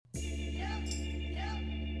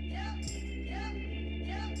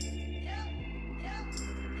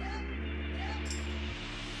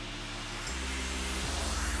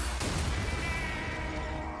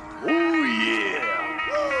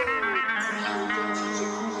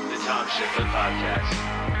Shiflett Podcast.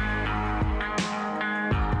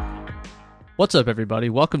 What's up, everybody?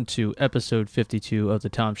 Welcome to episode 52 of the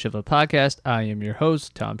Tom Shiflett Podcast. I am your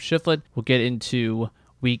host, Tom Shiflett. We'll get into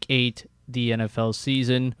Week 8, the NFL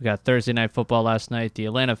season. We got Thursday Night Football last night. The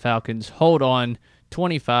Atlanta Falcons hold on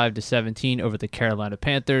 25-17 over the Carolina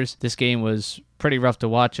Panthers. This game was pretty rough to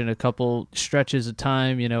watch in a couple stretches of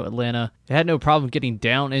time. You know, Atlanta had no problem getting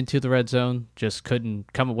down into the red zone, just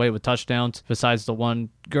couldn't come away with touchdowns, besides the one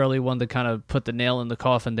Gurley one that kind of put the nail in the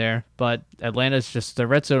coffin there. But Atlanta's just, the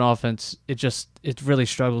red zone offense, it really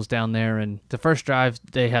struggles down there. And the first drive,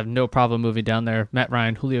 they have no problem moving down there. Matt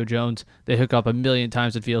Ryan, Julio Jones, they hook up a million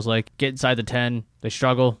times, it feels like. Get inside the 10, they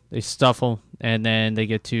struggle, they stuffle, and then they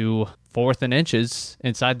get to 4th and inches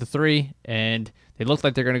inside the 3, and they look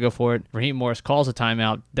like they're going to go for it. Raheem Morris calls a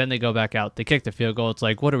timeout. Then they go back out. They kick the field goal. It's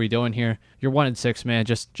like, what are we doing here? You're 1-6, man.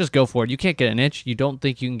 Just go for it. You can't get an inch. You don't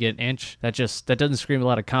think you can get an inch. That doesn't scream a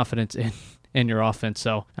lot of confidence in your offense.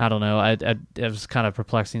 So I don't know. It was kind of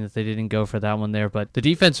perplexing that they didn't go for that one there. But the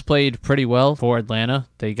defense played pretty well for Atlanta.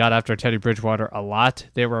 They got after Teddy Bridgewater a lot.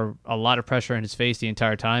 There were a lot of pressure in his face the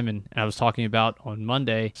entire time. And I was talking about on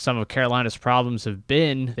Monday, some of Carolina's problems have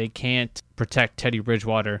been they can't protect Teddy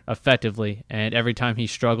Bridgewater effectively, and every time he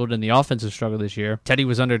struggled, and the offensive struggle this year, Teddy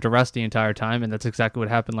was under duress the entire time, and that's exactly what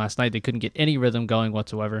happened last night. They couldn't get any rhythm going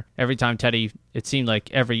whatsoever. Every time Teddy, it seemed like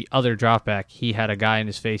every other dropback, he had a guy in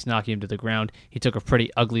his face knocking him to the ground. He took a pretty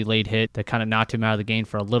ugly late hit that kind of knocked him out of the game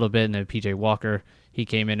for a little bit, and then PJ Walker, he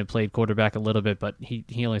came in and played quarterback a little bit, but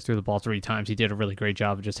he only threw the ball 3 times. He did a really great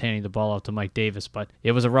job of just handing the ball off to Mike Davis, but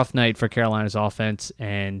it was a rough night for Carolina's offense,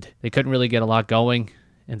 and they couldn't really get a lot going,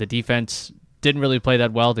 and the defense didn't really play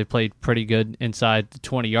that well. They played pretty good inside the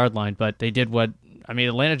 20-yard line, but they did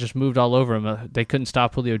Atlanta just moved all over him. They couldn't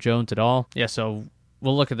stop Julio Jones at all. Yeah, so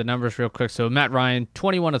we'll look at the numbers real quick. So Matt Ryan,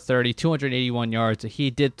 21 of 30, 281 yards. He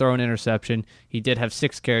did throw an interception. He did have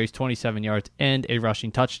 6 carries, 27 yards, and a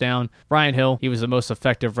rushing touchdown. Brian Hill, he was the most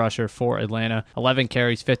effective rusher for Atlanta. 11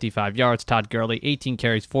 carries, 55 yards. Todd Gurley, 18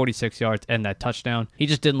 carries, 46 yards, and that touchdown. He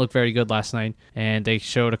just didn't look very good last night, and they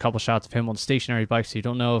showed a couple shots of him on the stationary bike, so you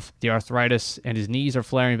don't know if the arthritis and his knees are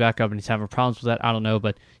flaring back up and he's having problems with that. I don't know,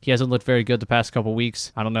 but he hasn't looked very good the past couple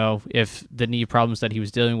weeks. I don't know if the knee problems that he was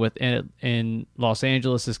dealing with in Los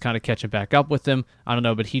Angeles is kind of catching back up with him. I don't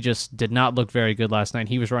know, but he just did not look very good last night.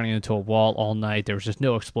 He was running into a wall all night. There was just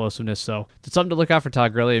no explosiveness. So it's something to look out for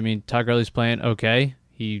Todd Gurley. I mean, Todd Gurley's playing okay.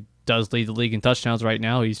 He does lead the league in touchdowns right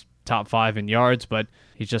now. He's top 5 in yards, but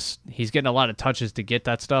he's getting a lot of touches to get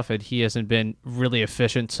that stuff, and he hasn't been really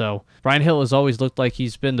efficient. So Brian Hill has always looked like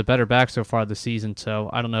he's been the better back so far this season. So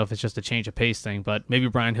I don't know if it's just a change of pace thing, but maybe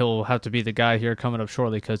Brian Hill will have to be the guy here coming up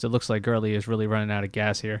shortly, because it looks like Gurley is really running out of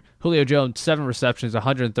gas here. Julio Jones, 7 receptions,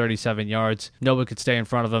 137 yards. No one could stay in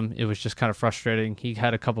front of him. It was just kind of frustrating. He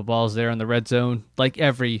had a couple balls there in the red zone, like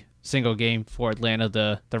every single game for Atlanta.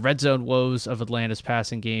 The red zone woes of Atlanta's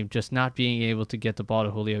passing game, just not being able to get the ball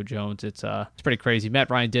to Julio Jones. It's pretty crazy.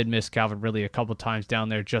 Matt Ryan did miss Calvin Ridley a couple times down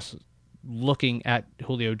there, just looking at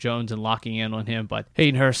Julio Jones and locking in on him. But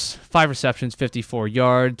Hayden Hurst, 5 receptions, 54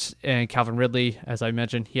 yards, and Calvin Ridley, as I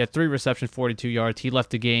mentioned, he had 3 receptions, 42 yards. He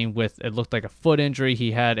left the game with, it looked like a foot injury.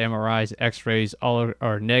 He had MRIs, x-rays, all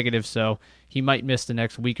are negative, so he might miss the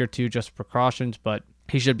next week or two just for precautions, but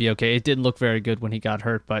he should be okay. It didn't look very good when he got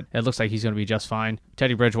hurt, but it looks like he's going to be just fine.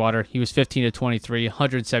 Teddy Bridgewater, he was 15 of 23,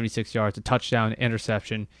 176 yards, a touchdown,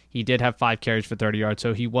 interception. He did have 5 carries for 30 yards,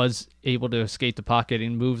 so he was able to escape the pocket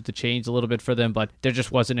and move the chains a little bit for them, but there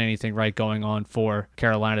just wasn't anything right going on for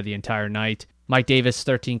Carolina the entire night. Mike Davis,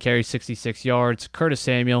 13 carries, 66 yards. Curtis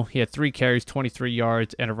Samuel, he had 3 carries, 23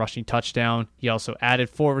 yards, and a rushing touchdown. He also added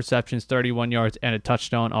 4 receptions, 31 yards, and a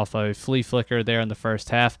touchdown off a flea flicker there in the first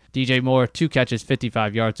half. DJ Moore, 2 catches,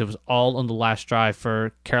 55 yards. It was all on the last drive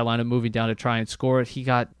for Carolina moving down to try and score it. He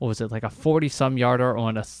got, like a 40-some yarder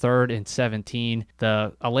on a 3rd and 17.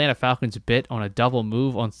 The Atlanta Falcons bit on a double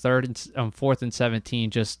move on 4th and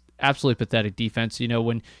 17. Just absolutely pathetic defense. You know,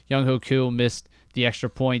 when Younghoe Koo missed the extra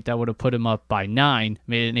point that would have put him up by 9,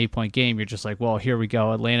 made it an 8-point game, you're just like, well, here we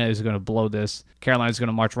go. Atlanta is going to blow this. Carolina's going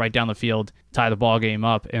to march right down the field, tie the ball game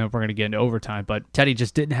up, and we're going to get into overtime. But Teddy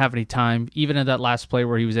just didn't have any time. Even in that last play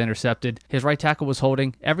where he was intercepted, his right tackle was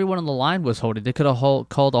holding. Everyone on the line was holding. They could have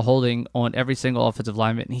called a holding on every single offensive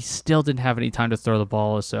lineman, and he still didn't have any time to throw the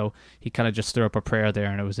ball. So he kind of just threw up a prayer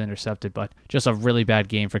there, and it was intercepted. But just a really bad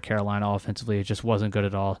game for Carolina offensively. It just wasn't good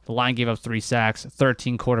at all. The line gave up 3 sacks,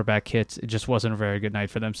 13 quarterback hits. It just wasn't a very good night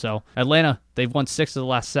for them. So Atlanta, they've won 6 of the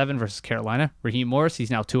last 7 versus Carolina. Raheem Morris,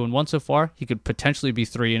 he's now 2-1 so far. He could potentially be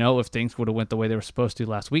 3-0 if things would have went the way they were supposed to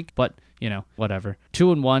last week, but whatever.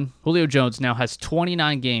 2-1. Julio Jones now has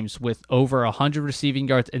 29 games with over 100 receiving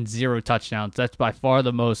yards and 0 touchdowns. That's by far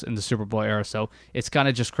the most in the Super Bowl era. So it's kind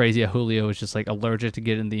of just crazy how Julio is just like allergic to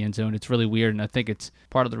get in the end zone. It's really weird, and I think it's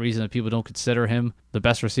part of the reason that people don't consider him the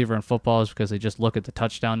best receiver in football is because they just look at the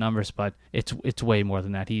touchdown numbers, but it's way more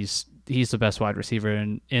than that. He's the best wide receiver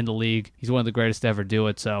in the league. He's one of the greatest to ever do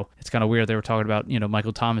it, so it's kind of weird. They were talking about,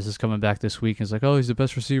 Michael Thomas is coming back this week, and it's like, oh, he's the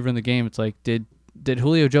best receiver in the game. It's like, did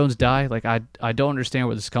Julio Jones die? Like, I don't understand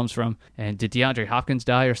where this comes from. And did DeAndre Hopkins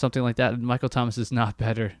die or something like that? And Michael Thomas is not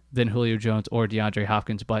better than Julio Jones or DeAndre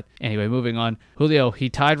Hopkins. But anyway, moving on. Julio, he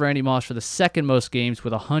tied Randy Moss for the second most games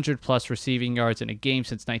with 100-plus receiving yards in a game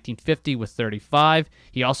since 1950 with 35.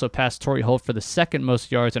 He also passed Torrey Holt for the second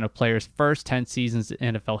most yards in a player's first 10 seasons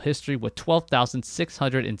in NFL history with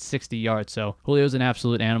 12,660 yards. So Julio's an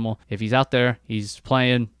absolute animal. If he's out there, he's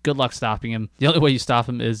playing, good luck stopping him. The only way you stop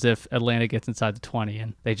him is if Atlanta gets inside the 20,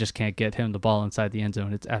 and they just can't get him the ball inside the end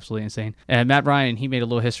zone. It's absolutely insane. And Matt Ryan, he made a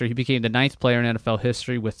little history. He became the 9th player in NFL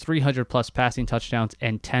history with 300-plus passing touchdowns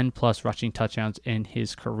and 10-plus rushing touchdowns in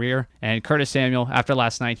his career. And Curtis Samuel, after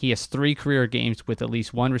last night, he has 3 career games with at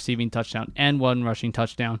least 1 receiving touchdown and 1 rushing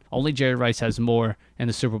touchdown. Only Jerry Rice has more in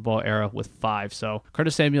the Super Bowl era with 5. So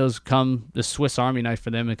Curtis Samuel has come the Swiss Army knife for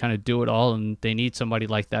them and kind of do it all, and they need somebody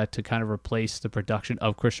like that to kind of replace the production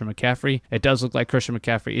of Christian McCaffrey. It does look like Christian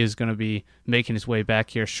McCaffrey is going to be making his way back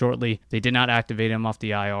here shortly. They did not activate him off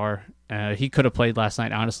the IR. He could have played last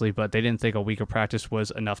night, honestly, but they didn't think a week of practice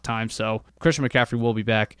was enough time. So Christian McCaffrey will be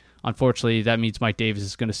back. Unfortunately, that means Mike Davis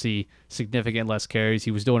is going to see significant less carries.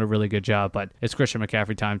 He was doing a really good job, but it's Christian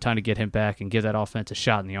McCaffrey time to get him back and give that offense a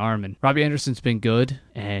shot in the arm. And Robbie Anderson's been good,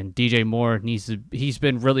 and DJ Moore he's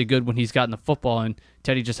been really good when he's gotten the football, and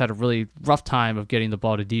Teddy just had a really rough time of getting the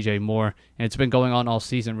ball to DJ Moore, and it's been going on all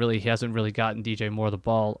season. Really, he hasn't really gotten DJ Moore the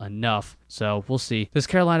ball enough, so we'll see. This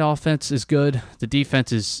Carolina offense is good. The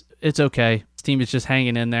defense it's okay. This team is just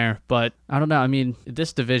hanging in there, but I don't know. I mean,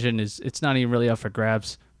 this division it's not even really up for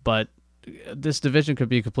grabs, but this division could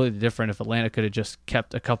be completely different if Atlanta could have just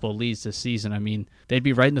kept a couple of leads this season. I mean, they'd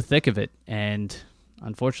be right in the thick of it, and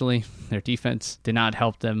unfortunately, their defense did not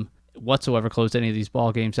help them whatsoever close any of these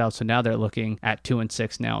ball games out, so now they're looking at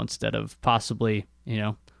 2-6 now instead of possibly,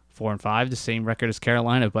 4-5, the same record as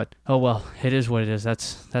Carolina, but oh well, it is what it is.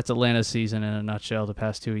 That's Atlanta's season in a nutshell the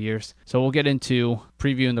past 2 years. So we'll get into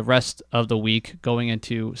previewing the rest of the week, going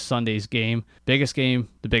into Sunday's game. The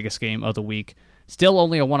biggest game of the week. Still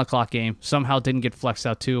only a 1 o'clock game. Somehow didn't get flexed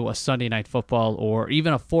out to a Sunday night football or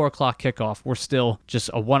even a 4 o'clock kickoff. We're still just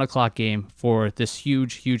a 1 o'clock game for this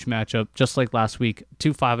huge matchup, just like last week.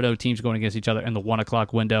 2 5-0 teams going against each other in the 1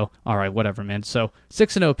 o'clock window. All right, whatever, man. So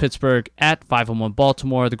 6-0 Pittsburgh at 5-1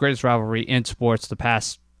 Baltimore, the greatest rivalry in sports the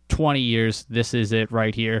past 20 years. This is it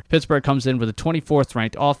right here. Pittsburgh comes in with a 24th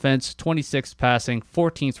ranked offense, 26th passing,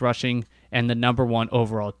 14th rushing, and the number 1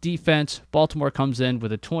 overall defense. Baltimore comes in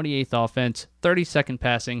with a 28th offense, 32nd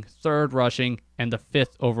passing, 3rd rushing, and the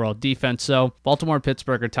 5th overall defense. So Baltimore and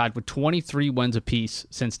Pittsburgh are tied with 23 wins apiece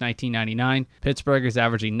since 1999. Pittsburgh is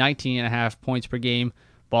averaging 19.5 points per game.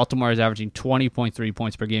 Baltimore is averaging 20.3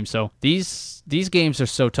 points per game. So these games are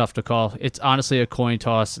so tough to call. It's honestly a coin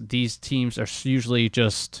toss. These teams are usually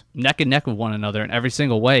just neck and neck with one another in every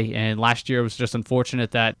single way. And last year it was just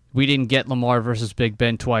unfortunate that we didn't get Lamar versus Big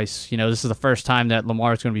Ben twice. This is the first time that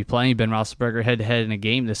Lamar is going to be playing Ben Roethlisberger head-to-head in a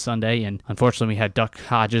game this Sunday. And unfortunately, we had Duck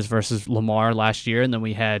Hodges versus Lamar last year. And then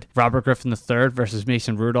we had Robert Griffin III versus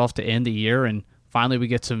Mason Rudolph to end the year. And finally, we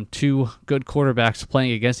get some 2 good quarterbacks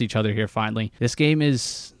playing against each other here finally. This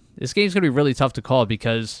game's going to be really tough to call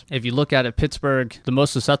because if you look at it, Pittsburgh, the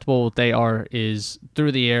most susceptible they are is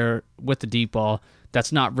through the air with the deep ball.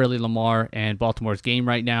 That's not really Lamar and Baltimore's game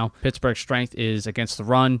right now. Pittsburgh's strength is against the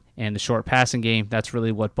run and the short passing game. That's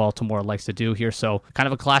really what Baltimore likes to do here. So kind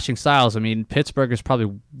of a clashing styles. I mean, Pittsburgh is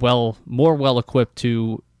probably more well equipped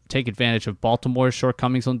to take advantage of Baltimore's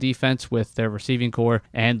shortcomings on defense with their receiving core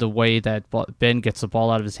and the way that Ben gets the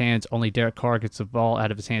ball out of his hands. Only Derek Carr gets the ball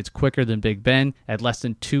out of his hands quicker than Big Ben at less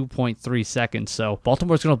than 2.3 seconds. So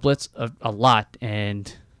Baltimore's going to blitz a lot,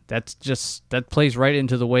 and that plays right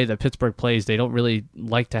into the way that Pittsburgh plays. They don't really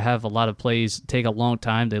like to have a lot of plays take a long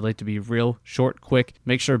time. They like to be real short, quick,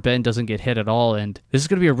 make sure Ben doesn't get hit at all. And this is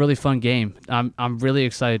going to be a really fun game. I'm really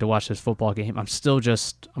excited to watch this football game.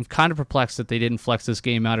 I'm kind of perplexed that they didn't flex this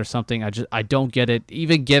game out or something. I don't get it.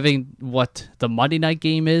 Even given what the Monday night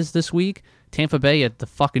game is this week, Tampa Bay at the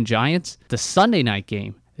fucking Giants, the Sunday night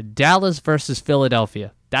game, Dallas versus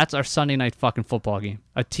Philadelphia. That's our Sunday night fucking football game.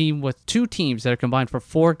 A team with two teams that are combined for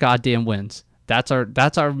 4 goddamn wins. That's our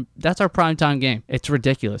primetime game. It's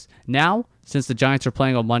ridiculous. Now, since the Giants are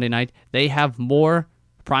playing on Monday night, they have more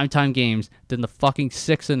primetime games than the fucking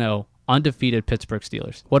 6-0 undefeated Pittsburgh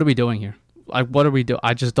Steelers. What are we doing here? What are we doing?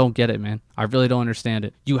 I just don't get it, man. I really don't understand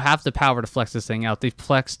it. You have the power to flex this thing out. They've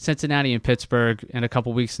flexed Cincinnati and Pittsburgh in a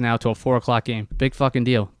couple weeks now to a 4 o'clock game. Big fucking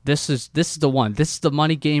deal. This is the one. This is the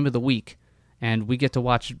money game of the week. And we get to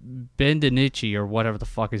watch Ben DiNucci, or whatever the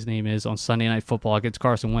fuck his name is, on Sunday Night Football against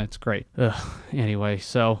Carson Wentz. Great. Anyway,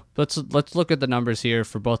 so let's look at the numbers here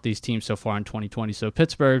for both these teams so far in 2020. So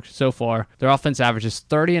Pittsburgh, so far, their offense averages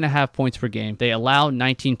 30.5 points per game. They allow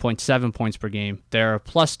 19.7 points per game. They're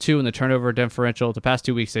 +2 in the turnover differential. The past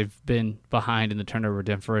 2 weeks, they've been behind in the turnover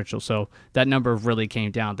differential, so that number really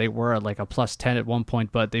came down. They were like a +10 at one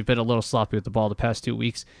point, but they've been a little sloppy with the ball the past 2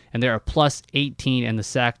 weeks, and they're a +18 in the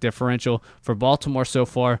sack differential. For Baltimore so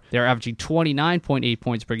far, they're averaging 29.8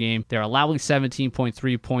 points per game. They're allowing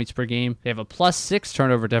 17.3 points per game. They have a +6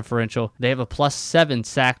 turnover differential. They have a +7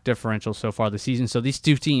 sack differential so far this season. So these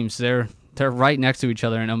two teams, they're right next to each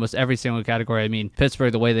other in almost every single category. I mean,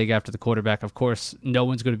 Pittsburgh, the way they get after the quarterback, of course, no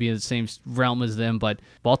one's going to be in the same realm as them, but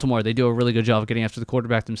Baltimore, they do a really good job of getting after the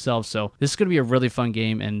quarterback themselves. So this is going to be a really fun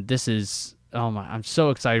game, and this is... Oh my, I'm so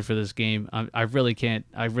excited for this game. I really can't.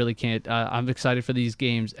 I'm excited for these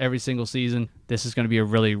games every single season. This is going to be a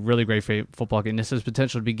really, really great football game. This has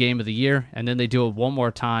potential to be game of the year, and then they do it one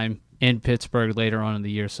more time in Pittsburgh later on in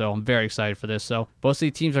the year. So I'm very excited for this. So both of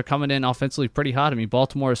these teams are coming in offensively pretty hot. I mean,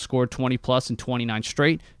 Baltimore has scored 20+ in 29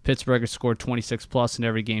 straight. Pittsburgh has scored 26+ in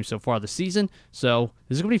every game so far this season. So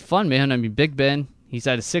this is going to be fun, man. I mean, Big Ben, he's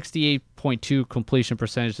at a 68.2 completion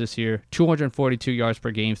percentage this year, 242 yards per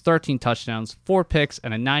game, 13 touchdowns, 4 picks,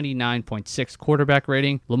 and a 99.6 quarterback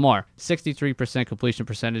rating. Lamar, 63% completion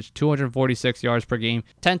percentage, 246 yards per game,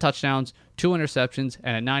 10 touchdowns, 2 interceptions,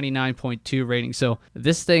 and a 99.2 rating. So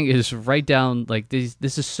this thing is right down, like,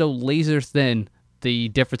 this is so laser thin, the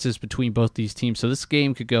differences between both these teams. So this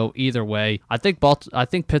game could go either way. I think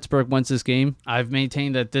Pittsburgh wins this game. I've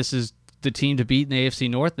maintained that this is the team to beat in the AFC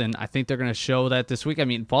North, and I think they're going to show that this week. I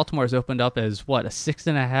mean, Baltimore's opened up as, what, a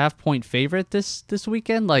 6.5 point favorite this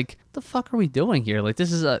weekend? Like, the fuck are we doing here? Like,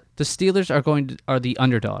 this is the Steelers are the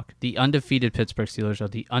underdog. The undefeated Pittsburgh Steelers are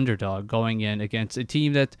the underdog going in against a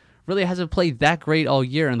team that really hasn't played that great all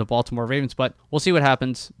year in the Baltimore Ravens, but we'll see what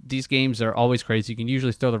happens. These games are always crazy. You can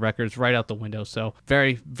usually throw the records right out the window, so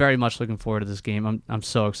very, very much looking forward to this game. I'm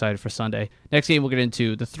so excited for Sunday. Next game we'll get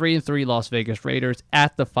into the 3-3 Las Vegas Raiders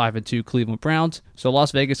at the 5-2 Cleveland Browns. So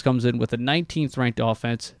Las Vegas comes in with a 19th ranked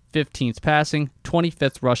offense, 15th passing,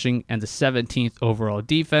 25th rushing, and the 17th overall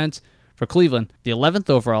defense. For Cleveland, the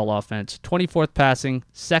 11th overall offense, 24th passing,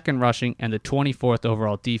 2nd rushing, and the 24th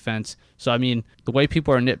overall defense. So, I mean, the way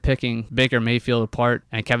people are nitpicking Baker Mayfield apart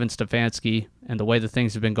and Kevin Stefanski and the way the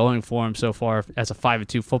things have been going for him so far as a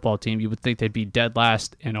 5-2 football team, you would think they'd be dead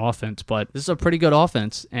last in offense. But this is a pretty good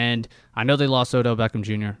offense, and I know they lost Odell Beckham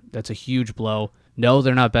Jr. That's a huge blow. No,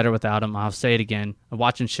 they're not better without him. I'll say it again. I'm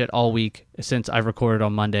watching shit all week since I recorded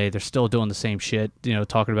on Monday. They're still doing the same shit,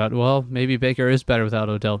 talking about, well, maybe Baker is better without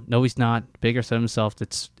Odell. No, he's not. Baker said himself,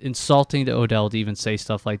 it's insulting to Odell to even say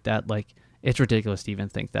stuff like that. Like, it's ridiculous to even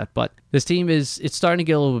think that. But this team it's starting to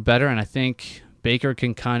get a little bit better, and I think Baker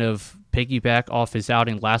can kind of piggyback off his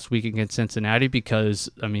outing last week against Cincinnati because,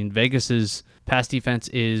 I mean, Vegas's pass defense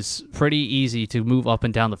is pretty easy to move up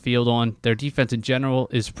and down the field on. Their defense in general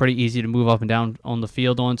is pretty easy to move up and down on the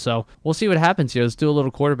field on. So we'll see what happens here. Let's do a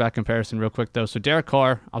little quarterback comparison real quick, though. So Derek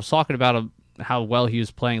Carr, I was talking about how well he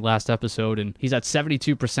was playing last episode, and he's at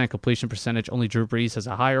 72% completion percentage. Only Drew Brees has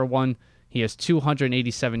a higher one. He has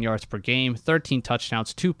 287 yards per game, 13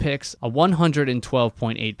 touchdowns, 2 picks, a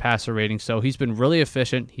 112.8 passer rating. So he's been really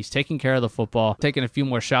efficient. He's taking care of the football, taking a few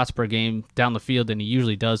more shots per game down the field than he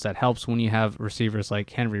usually does. That helps when you have receivers like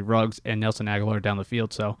Henry Ruggs and Nelson Aguilar down the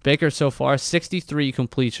field. So Baker so far, 63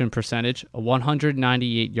 completion percentage, a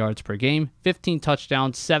 198 yards per game, 15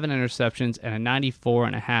 touchdowns, 7 interceptions, and a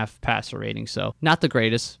 94.5 passer rating. So not the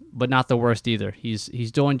greatest, but not the worst either. He's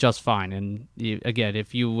doing just fine. And again,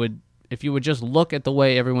 if you would just look at the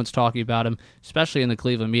way everyone's talking about him, especially in the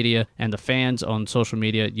Cleveland media and the fans on social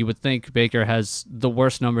media, you would think Baker has the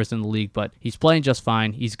worst numbers in the league, but he's playing just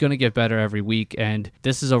fine. He's going to get better every week, and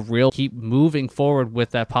this is a real keep moving forward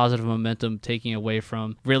with that positive momentum, taking away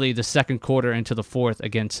from really the second quarter into the fourth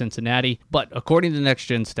against Cincinnati. But according to Next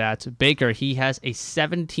Gen Stats, Baker, he has a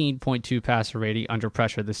 17.2 passer rating under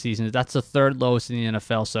pressure this season. That's the third lowest in the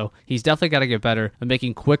NFL, so he's definitely got to get better at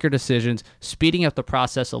making quicker decisions, speeding up the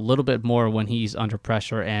process a little bit more when he's under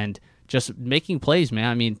pressure, and just making plays,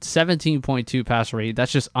 man. I mean, 17.2 passer rate,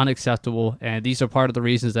 that's just unacceptable, and these are part of the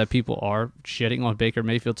reasons that people are shitting on Baker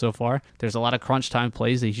Mayfield so far. There's a lot of crunch time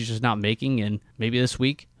plays that he's just not making, and maybe this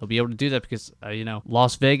week he'll be able to do that because,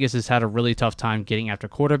 Las Vegas has had a really tough time getting after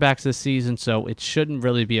quarterbacks this season, so it shouldn't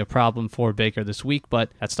really be a problem for Baker this week,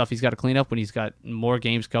 but that's stuff he's got to clean up when he's got more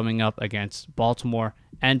games coming up against Baltimore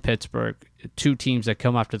and Pittsburgh, two teams that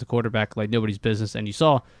come after the quarterback like nobody's business. And you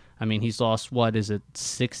saw, I mean, he's lost,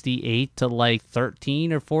 68 to like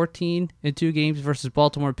 13 or 14 in 2 games versus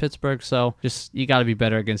Baltimore and Pittsburgh. So just, you got to be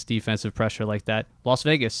better against defensive pressure like that. Las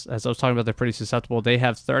Vegas, as I was talking about, they're pretty susceptible. They've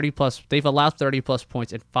allowed 30 plus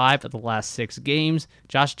points in 5 of the last 6 games.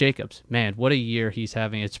 Josh Jacobs, man, what a year he's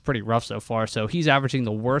having. It's pretty rough so far. So he's averaging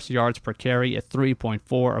the worst yards per carry at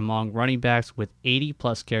 3.4 among running backs with 80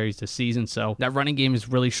 plus carries this season. So that running game has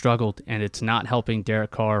really struggled, and it's not helping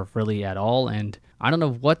Derek Carr really at all. And I don't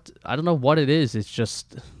know what it is. It's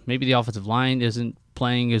just maybe the offensive line isn't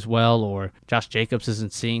playing as well, or Josh Jacobs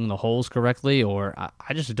isn't seeing the holes correctly, or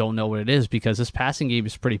I just don't know what it is, because this passing game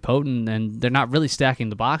is pretty potent and they're not really stacking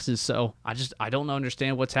the boxes. So I don't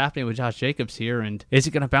understand what's happening with Josh Jacobs here. And is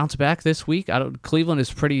he going to bounce back this week? Cleveland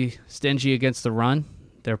is pretty stingy against the run.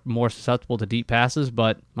 They're more susceptible to deep passes,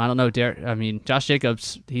 but I don't know. Josh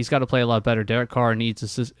Jacobs, he's got to play a lot better. Derek Carr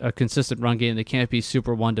needs a consistent run game. They can't be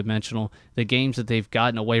super one-dimensional. The games that they've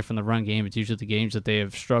gotten away from the run game, it's usually the games that they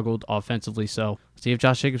have struggled offensively. So see if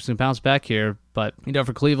Josh Jacobs can bounce back here. But,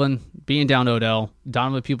 for Cleveland, being down Odell,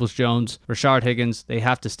 Donovan Peoples-Jones, Rashard Higgins, they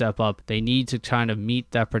have to step up. They need to kind of meet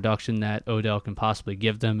that production that Odell can possibly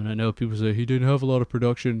give them. And I know people say he didn't have a lot of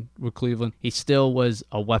production with Cleveland. He still was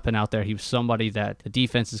a weapon out there. He was somebody that the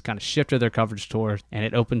defense has kind of shifted their coverage towards, and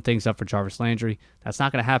it opened things up for Jarvis Landry. That's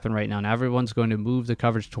not going to happen right now. Now everyone's going to move the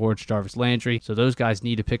coverage towards Jarvis Landry, so those guys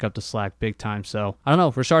need to pick up the slack big time. So, I don't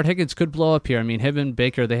know. Rashard Higgins could blow up here. I mean, him and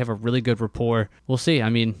Baker, they have a really good rapport. We'll see. I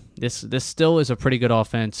mean, this still is a pretty good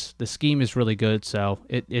offense. The scheme is really good, so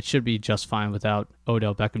it should be just fine without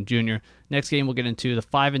Odell Beckham Jr. Next game, we'll get into the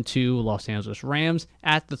 5-2 Los Angeles Rams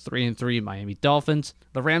at the 3-3 Miami Dolphins.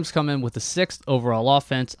 The Rams come in with the 6th overall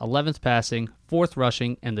offense, 11th passing, 4th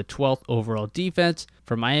rushing, and the 12th overall defense.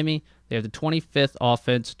 For Miami, they have the 25th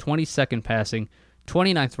offense, 22nd passing,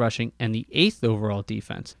 29th rushing, and the 8th overall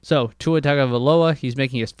defense. So, Tua Tagovailoa, he's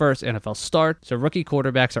making his first NFL start. So, rookie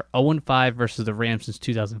quarterbacks are 0-5 versus the Rams since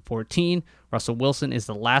 2014. Russell Wilson is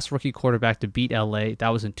the last rookie quarterback to beat LA. That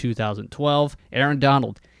was in 2012. Aaron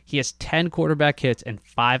Donald, he has 10 quarterback hits and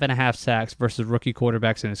 5.5 sacks versus rookie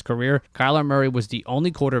quarterbacks in his career. Kyler Murray was the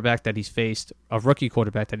only quarterback that he's faced, a rookie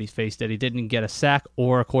quarterback that he's faced, that he didn't get a sack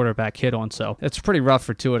or a quarterback hit on. So it's pretty rough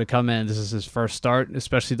for Tua to come in. This is his first start,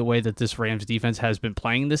 especially the way that this Rams defense has been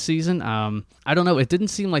playing this season. I don't know. It didn't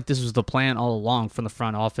seem like this was the plan all along from the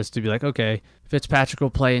front office to be like, okay, Fitzpatrick will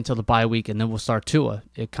play until the bye week and then we'll start Tua.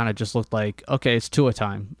 It kind of just looked like, okay, it's Tua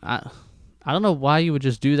time. I don't know why you would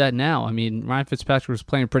just do that now. I mean, Ryan Fitzpatrick was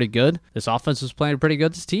playing pretty good. This offense was playing pretty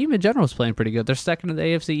good. This team in general was playing pretty good. They're second in the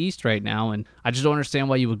AFC East right now, and I just don't understand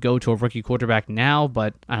why you would go to a rookie quarterback now,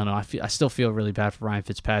 but I don't know. I still feel really bad for Ryan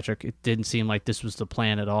Fitzpatrick. It didn't seem like this was the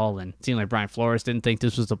plan at all, and it seemed like Brian Flores didn't think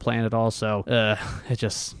this was the plan at all, so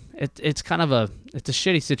it's kind of a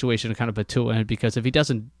shitty situation to kind of put Tua in, because if he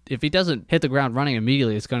doesn't hit the ground running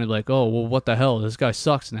immediately, it's going to be like, oh, well, what the hell? This guy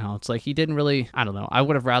sucks now. It's like he didn't really, I don't know. I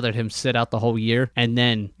would have rathered him sit out the whole year, and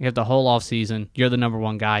then you have the whole offseason. You're the number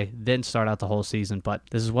one guy, then start out the whole season. But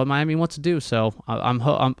this is what Miami wants to do, so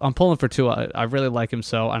I'm pulling for Tua. I really like him,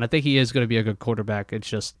 so, and I think he is going to be a good quarterback. It's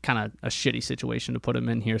just kind of a shitty situation to put him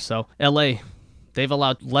in here. So LA, they've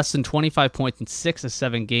allowed less than 25 points in 6 of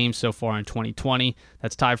 7 games so far in 2020.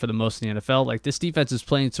 That's tied for the most in the NFL. Like, this defense is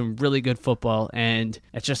playing some really good football, and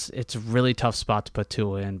it's a really tough spot to put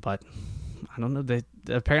Tua in. But I don't know.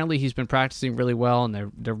 Apparently he's been practicing really well,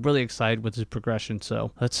 and they're really excited with his progression.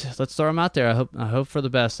 So let's throw him out there. I hope for the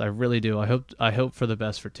best. I really do. I hope for the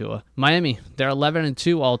best for Tua. Miami, they're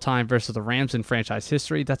 11-2 all time versus the Rams in franchise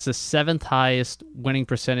history. That's the 7th highest winning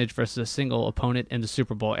percentage versus a single opponent in the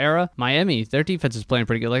Super Bowl era. Miami, their defense is playing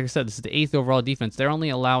pretty good. Like I said, this is the 8th overall defense. They're only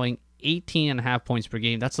allowing 18.5 points per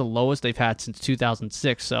game. That's the lowest they've had since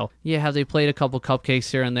 2006. So, yeah, have they played a couple cupcakes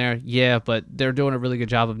here and there? Yeah, but they're doing a really good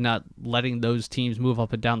job of not letting those teams move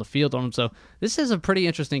up and down the field on them. So, this is a pretty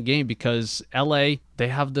interesting game because LA, they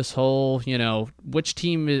have this whole, which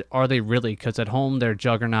team are they really? Because at home they're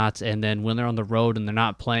juggernauts, and then when they're on the road and they're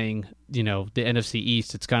not playing, the NFC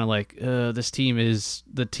East, it's kind of like, this team is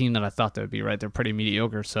the team that I thought they would be, right? They're pretty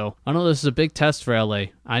mediocre. So I know this is a big test for LA.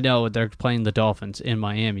 I know they're playing the Dolphins in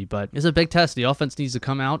Miami, but it's a big test. The offense needs to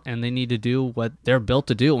come out, and they need to do what they're built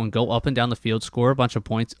to do and go up and down the field, score a bunch of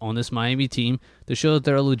points on this Miami team to show that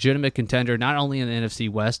they're a legitimate contender, not only in the NFC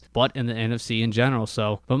West, but in the NFC in general.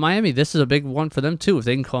 But Miami, this is a big one for them too. If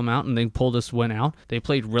they can come out and they can pull this win out, they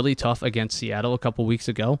played really tough against Seattle a couple weeks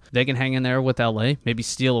ago. They can hang in there with LA, maybe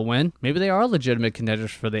steal a win. Maybe they are legitimate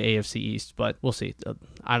contenders for the AFC East, but we'll see.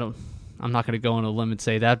 I'm not going to go on a limb and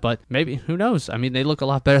say that, but maybe, who knows? I mean, they look a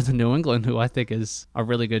lot better than New England, who I think is a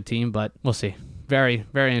really good team, but we'll see. Very,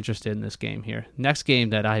 very interested in this game here. Next game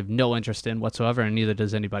that I have no interest in whatsoever, and neither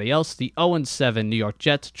does anybody else, the 0-7 New York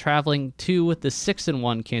Jets traveling to the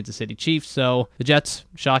 6-1 Kansas City Chiefs. So the Jets,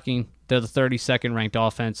 shocking. They're the 32nd ranked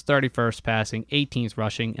offense, 31st passing, 18th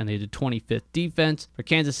rushing, and they have the 25th defense. For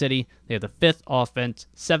Kansas City, they have the 5th offense,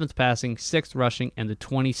 7th passing, 6th rushing, and the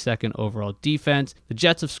 22nd overall defense. The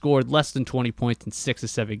Jets have scored less than 20 points in 6 of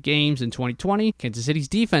 7 games in 2020. Kansas City's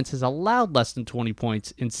defense has allowed less than 20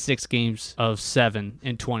 points in 6 games of 7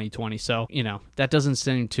 in 2020. So, that doesn't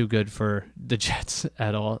seem too good for the Jets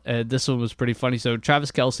at all. This one was pretty funny. So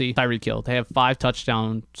Travis Kelce, Tyreek Hill, they have 5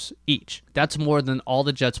 touchdowns each. That's more than all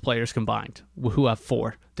the Jets players combined, who have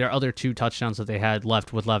 4. Their other 2 touchdowns that they had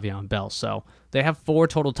left with Le'Veon Bell. So they have 4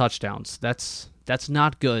 total touchdowns. That's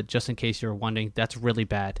not good, just in case you're wondering. That's really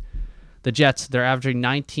bad. The Jets, they're averaging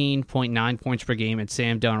 19.9 points per game, and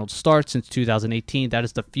Sam Darnold starts since 2018. That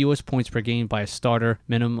is the fewest points per game by a starter,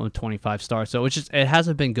 minimum of 25 starts. So it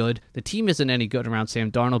hasn't been good. The team isn't any good around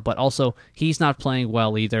Sam Darnold, but also he's not playing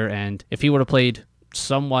well either. And if he would have played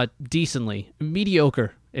somewhat decently,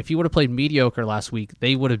 mediocre, if he would have played mediocre last week,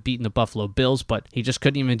 they would have beaten the Buffalo Bills, but he just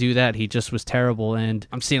couldn't even do that. He just was terrible, and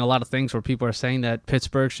I'm seeing a lot of things where people are saying that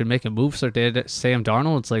Pittsburgh should make a move so they did Sam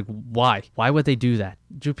Darnold. It's like, why? Why would they do that?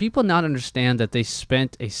 Do people not understand that they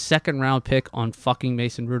spent a 2nd-round pick on fucking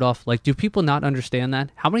Mason Rudolph? Like, do people not understand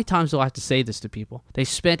that? How many times do I have to say this to people? They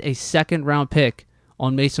spent a 2nd-round pick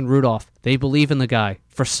on Mason Rudolph. They believe in the guy.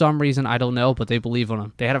 For some reason, I don't know, but they believe in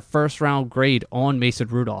him. They had a 1st-round grade on Mason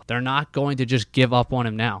Rudolph. They're not going to just give up on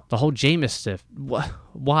him now. The whole Jameis stuff.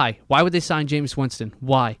 Why? Why would they sign Jameis Winston?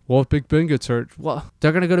 Why? Well, if Big Ben gets hurt,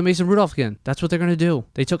 they're going to go to Mason Rudolph again. That's what they're going to do.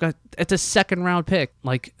 They took it's a 2nd-round pick.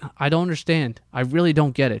 Like, I don't understand. I really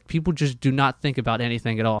don't get it. People just do not think about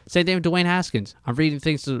anything at all. Same thing with Dwayne Haskins. I'm reading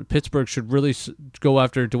things that Pittsburgh should really go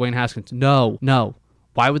after Dwayne Haskins. No.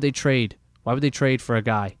 Why would they trade? Why would they trade for a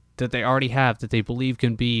guy that they already have that they believe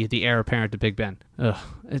can be the heir apparent to Big Ben?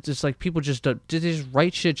 It's just like people just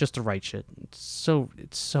write shit just to write shit. It's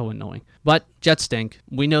so annoying. But Jets stink.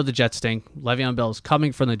 We know the Jets stink. Le'Veon Bell is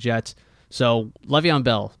coming from the Jets. So Le'Veon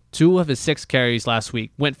Bell, 2 of his 6 carries last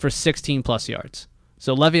week went for 16-plus yards.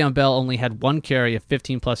 So Le'Veon Bell only had 1 carry of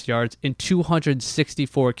 15-plus yards in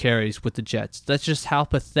 264 carries with the Jets. That's just how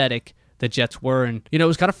pathetic the Jets were. And, it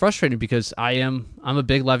was kind of frustrating because I'm a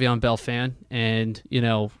big Le'Veon Bell fan, and,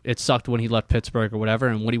 it sucked when he left Pittsburgh or whatever,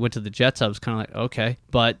 and when he went to the Jets, I was kind of like, okay.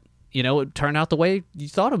 But, it turned out the way you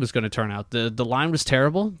thought it was going to turn out. The line was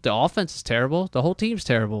terrible. The offense is terrible. The whole team's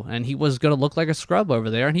terrible. And he was going to look like a scrub over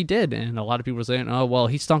there, and he did. And a lot of people were saying, oh, well,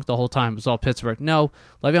 he stunk the whole time. It was all Pittsburgh. No,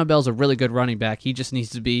 Le'Veon Bell's a really good running back. He just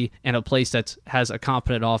needs to be in a place that has a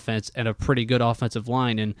competent offense and a pretty good offensive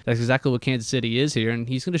line. And that's exactly what Kansas City is here. And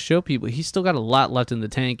he's going to show people. He's still got a lot left in the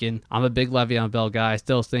tank. And I'm a big Le'Veon Bell guy. I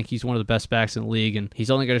still think he's one of the best backs in the league. And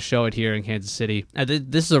he's only going to show it here in Kansas City. And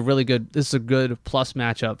this is a good plus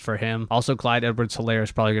matchup for him. Also, Clyde Edwards-Helaire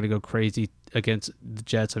is probably going to go crazy against the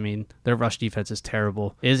Jets. I mean, their rush defense is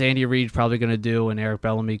terrible. Is Andy Reid probably going to do, and Eric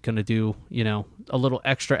Bellamy going to do, a little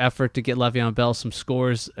extra effort to get Le'Veon Bell some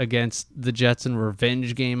scores against the Jets in a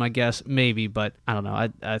revenge game, I guess? Maybe, but I don't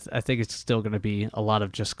know. I think it's still going to be a lot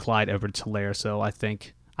of just Clyde Edwards-Helaire, so I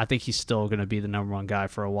think he's still going to be the number 1 guy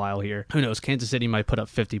for a while here. Who knows? Kansas City might put up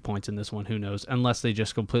 50 points in this one. Who knows? Unless they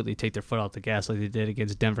just completely take their foot off the gas like they did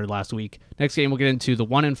against Denver last week. Next game, we'll get into the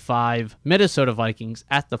 1-5 Minnesota Vikings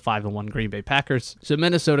at the 5-1 Green Bay Packers. So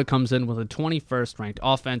Minnesota comes in with a 21st ranked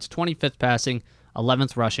offense, 25th passing,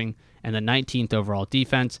 11th rushing, and the 19th overall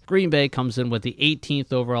defense. Green Bay comes in with the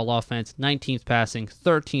 18th overall offense, 19th passing,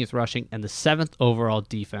 13th rushing, and the 7th overall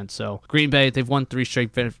defense. So Green Bay, they've won 3 straight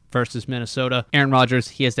versus Minnesota. Aaron Rodgers,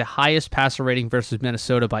 he has the highest passer rating versus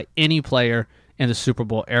Minnesota by any player in the Super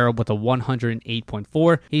Bowl era with a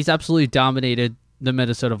 108.4. He's absolutely dominated the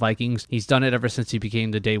Minnesota Vikings. He's done it ever since he became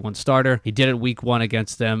the day 1 starter. He did it week 1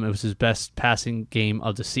 against them. It was his best passing game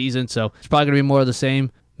of the season. So it's probably going to be more of the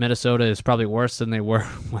same. Minnesota is probably worse than they were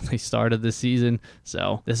when they started this season.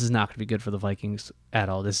 So this is not going to be good for the Vikings at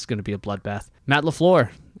all. This is going to be a bloodbath. Matt LaFleur,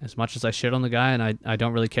 as much as I shit on the guy and I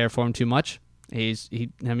don't really care for him too much, his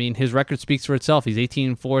record speaks for itself. He's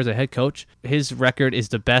 18-4 as a head coach. His record is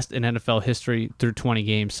the best in NFL history through 20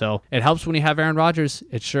 games. So it helps when you have Aaron Rodgers.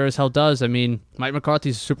 It sure as hell does. I mean, Mike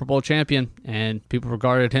McCarthy's a Super Bowl champion, and people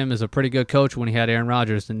regarded him as a pretty good coach when he had Aaron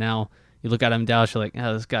Rodgers. And now you look at him in Dallas, you're like,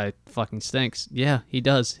 oh, this guy fucking stinks. Yeah, he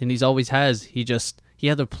does, and he's always has. He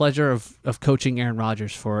had the pleasure of coaching Aaron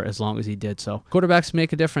Rodgers for as long as he did. So quarterbacks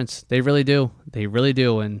make a difference. They really do. They really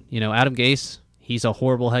do. And, Adam Gase, he's a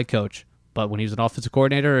horrible head coach. But when he was an offensive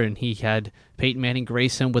coordinator and he had Peyton Manning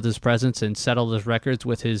grace him with his presence and settled his records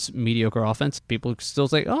with his mediocre offense, people still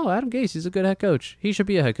say, oh, Adam Gase, he's a good head coach. He should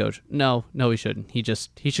be a head coach. No, he shouldn't.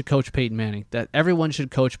 He should coach Peyton Manning. That everyone should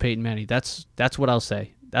coach Peyton Manning. That's what I'll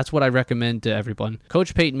say. That's what I recommend to everyone.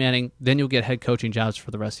 Coach Peyton Manning, then you'll get head coaching jobs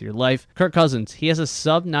for the rest of your life. Kirk Cousins, he has a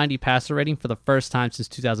sub-90 passer rating for the first time since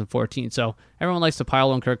 2014. So everyone likes to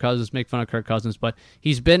pile on Kirk Cousins, make fun of Kirk Cousins, but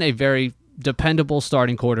he's been a very dependable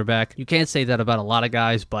starting quarterback. You can't say that about a lot of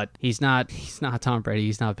guys, but he's not Tom Brady,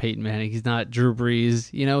 he's not Peyton Manning, he's not Drew Brees.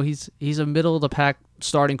 He's a middle of the pack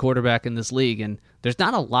starting quarterback in this league, and there's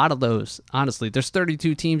not a lot of those. Honestly, there's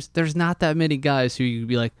 32 teams. There's not that many guys who you could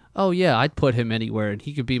be like, oh yeah, I'd put him anywhere and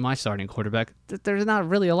he could be my starting quarterback. There's not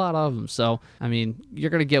really a lot of them. So, I mean, you're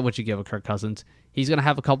going to get what you get with Kirk Cousins. He's going to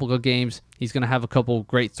have a couple good games. He's going to have a couple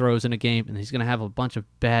great throws in a game, and he's going to have a bunch of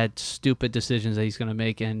bad, stupid decisions that he's going to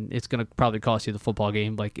make, and it's going to probably cost you the football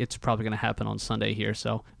game. Like, it's probably going to happen on Sunday here.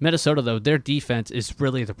 So, Minnesota, though, their defense is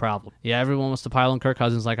really the problem. Yeah, everyone wants to pile on Kirk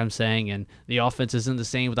Cousins, like I'm saying, and the offense isn't the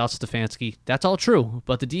same without Stefanski. That's all true,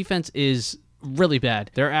 but the defense is really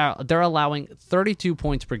bad. They're allowing 32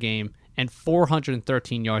 points per game and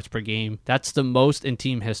 413 yards per game. That's the most in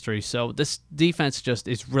team history. So this defense just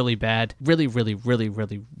is really bad. Really, really, really,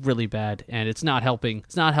 really, really bad. And it's not helping.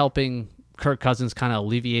 It's not helping Kirk Cousins kind of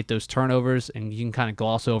alleviate those turnovers, and you can kind of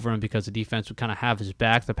gloss over him because the defense would kind of have his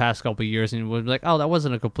back the past couple of years and would be like, oh, that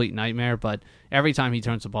wasn't a complete nightmare. But every time he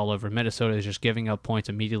turns the ball over, Minnesota is just giving up points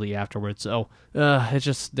immediately afterwards. So it's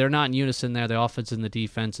just, they're not in unison there, the offense and the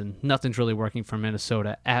defense, and nothing's really working for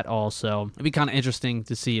Minnesota at all. So it'd be kind of interesting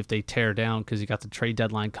to see if they tear down, because you got the trade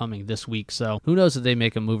deadline coming this week. So who knows if they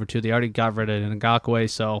make a move or two. They already got rid of Ngakoue,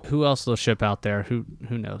 so who else they'll ship out there? Who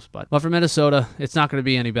knows? But for Minnesota, it's not going to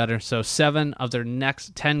be any better. So 7 of their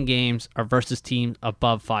next 10 games are versus teams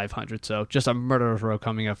above 500. So just a murderer's row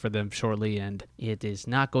coming up for them shortly, and it is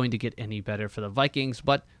not going to get any better for the Vikings,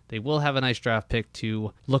 but they will have a nice draft pick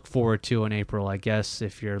to look forward to in April, I guess,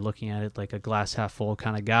 if you're looking at it like a glass half full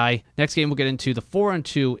kind of guy. Next game, we'll get into the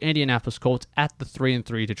 4-2 Indianapolis Colts at the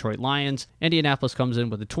 3-3 Detroit Lions. Indianapolis comes in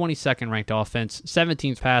with a 22nd ranked offense,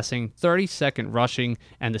 17th passing, 32nd rushing,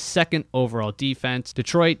 and the 2nd overall defense.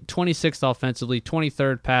 Detroit, 26th offensively,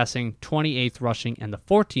 23rd passing, 28th rushing, and the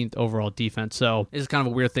 14th overall defense. So this is kind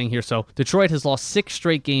of a weird thing here. So Detroit has lost 6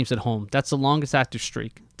 straight games at home. That's the longest active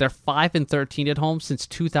streak. They're 5-13 at home since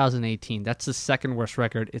 2018. That's the second worst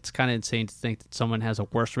record. It's kind of insane to think that someone has a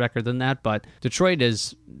worse record than that, but Detroit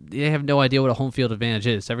they have no idea what a home field advantage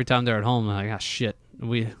is. Every time they're at home, they're like, shit,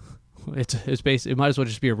 it's basically, it might as well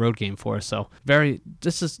just be a road game for us. So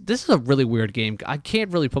this is a really weird game. I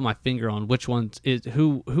can't really put my finger on which one is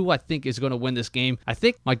who I think is going to win this game. I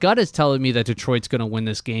think my gut is telling me that Detroit's going to win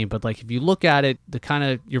this game, but like if you look at it, the kind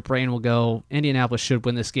of your brain will go, Indianapolis should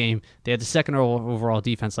win this game. They had the 2nd overall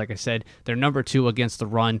defense, like I said. They're number 2 against the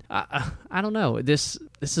run. I don't know. This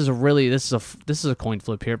is a coin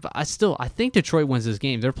flip here, but I think Detroit wins this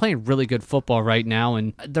game. They're playing really good football right now,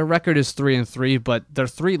 and their record is 3-3, but their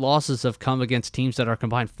 3 losses have come against teams that are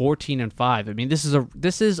combined 14-5. I mean, this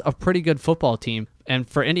is a pretty good football team. And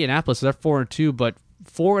for Indianapolis, they're 4-2, but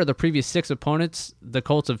 4 of the previous 6 opponents the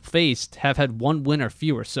Colts have faced have had 1 win or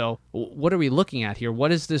fewer. So what are we looking at here?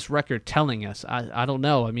 What is this record telling us? I don't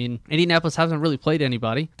know. I mean, Indianapolis hasn't really played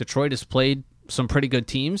anybody. Detroit has played some pretty good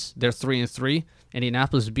teams. They're 3-3.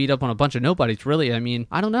 Indianapolis beat up on a bunch of nobodies, really. I mean,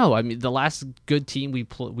 I don't know. I mean, the last good team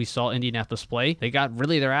we saw Indianapolis play, they got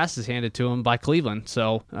really their asses handed to them by Cleveland.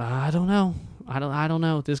 So I don't know. I don't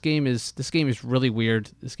know. This game is really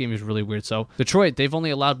weird. So Detroit, they've only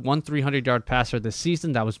allowed 1 300-yard passer this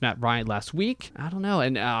season. That was Matt Bryant last week. I don't know.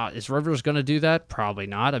 And is Rivers going to do that? Probably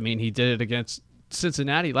not. I mean, he did it against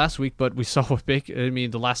Cincinnati last week, but we saw what the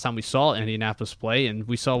last time we saw Indianapolis play, and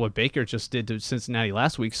we saw what Baker just did to Cincinnati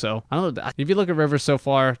last week. So I don't know. If you look at Rivers so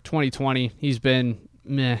far, 2020, he's been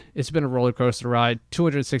meh. It's been a roller coaster ride.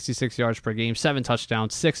 266 yards per game, 7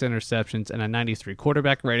 touchdowns, 6 interceptions, and a 93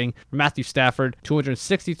 quarterback rating. For Matthew Stafford,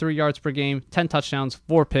 263 yards per game, 10 touchdowns,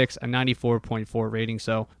 4 picks, a 94.4 rating.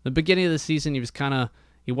 So the beginning of the season,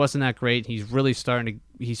 he wasn't that great. He's really starting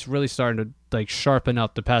to like sharpen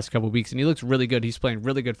up the past couple of weeks, and he looks really good. He's playing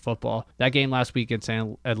really good football. That game last week against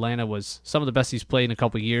Atlanta was some of the best he's played in a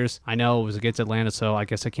couple of years. I know it was against Atlanta, so I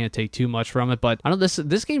guess I can't take too much from it, but I know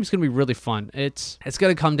this game is going to be really fun. It's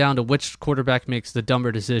going to come down to which quarterback makes the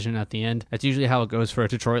dumber decision at the end. That's usually how it goes for a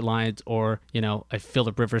Detroit Lions or, a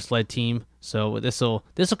Phillip Rivers-led team. So this will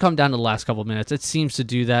come down to the last couple of minutes. It seems to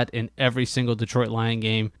do that in every single Detroit Lion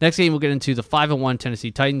game. Next game, we'll get into the 5-1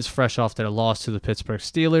 Tennessee Titans, fresh off their loss to the Pittsburgh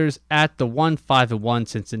Steelers at the 5-1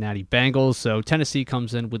 Cincinnati Bengals. So Tennessee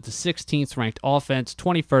comes in with the 16th ranked offense,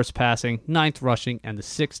 21st passing, 9th rushing, and the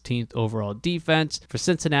 16th overall defense. For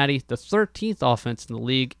Cincinnati, the 13th offense in the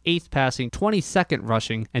league, 8th passing, 22nd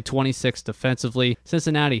rushing, and 26th defensively.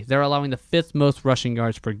 Cincinnati, they're allowing the 5th most rushing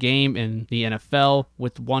yards per game in the NFL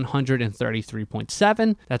with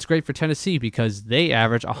 133.7. That's great for Tennessee because they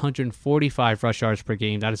average 145 rush yards per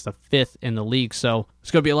game. That is the 5th in the league. So it's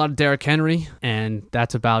going to be a lot of Derrick Henry, and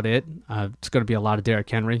that's about it. It's going to be a lot of Derrick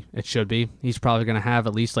Henry. It should be. He's probably going to have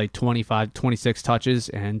at least like 25, 26 touches,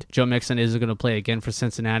 and Joe Mixon isn't going to play again for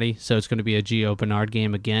Cincinnati, so it's going to be a Gio Bernard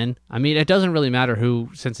game again. I mean, it doesn't really matter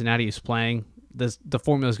who Cincinnati is playing. The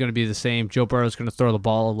formula is going to be the same. Joe Burrow is going to throw the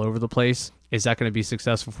ball all over the place. Is that going to be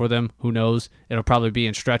successful for them? Who knows? It'll probably be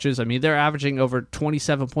in stretches. I mean, they're averaging over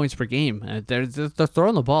 27 points per game. They're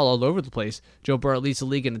throwing the ball all over the place. Joe Burrow leads the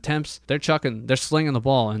league in attempts. They're slinging the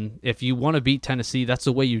ball. And if you want to beat Tennessee, that's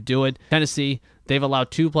the way you do it. Tennessee, they've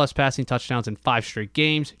allowed 2+ passing touchdowns in 5 straight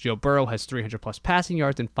games. Joe Burrow has 300+ passing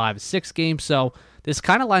yards in 5 of 6 games. So this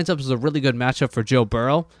kind of lines up as a really good matchup for Joe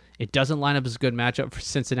Burrow. It doesn't line up as a good matchup for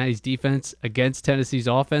Cincinnati's defense against Tennessee's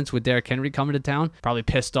offense with Derrick Henry coming to town. Probably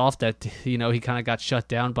pissed off that, he kind of got shut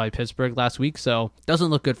down by Pittsburgh last week, so doesn't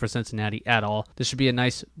look good for Cincinnati at all. This should be a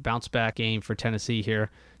nice bounce-back game for Tennessee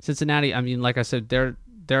here. Cincinnati, I mean, like I said, they're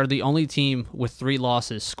the only team with 3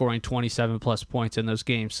 losses scoring 27+ points in those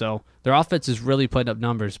games, so their offense is really putting up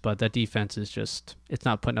numbers, but that defense is it's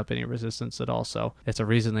not putting up any resistance at all, so it's a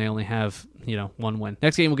reason they only have, 1 win.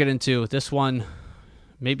 Next game we'll get into, this one,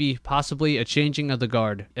 maybe possibly a changing of the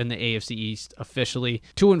guard in the AFC East officially.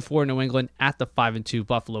 2-4 New England at the 5-2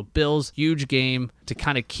 Buffalo Bills. Huge game to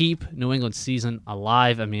kind of keep New England's season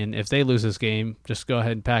alive. I mean, if they lose this game, just go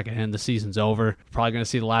ahead and pack it in. The season's over. Probably going to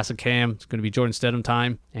see the last of Cam. It's going to be Jordan Stidham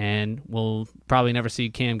time, and we'll probably never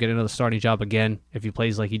see Cam get another starting job again if he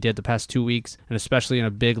plays like he did the past 2 weeks, and especially in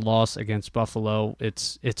a big loss against Buffalo,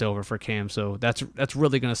 it's over for Cam. So that's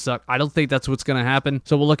really going to suck. I don't think that's what's going to happen.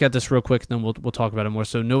 So we'll look at this real quick, and then we'll talk about it more.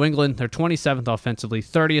 So New England, they're 27th offensively,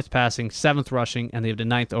 30th passing, 7th rushing, and they have the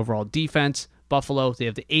 9th overall defense. Buffalo, they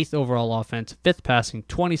have the 8th overall offense, 5th passing,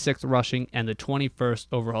 26th rushing, and the 21st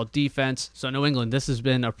overall defense. So New England, this has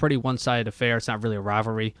been a pretty one-sided affair. It's not really a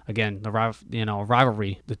rivalry. Again, a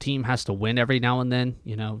rivalry. The team has to win every now and then,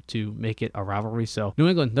 to make it a rivalry. So New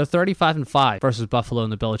England, they're 35-5 versus Buffalo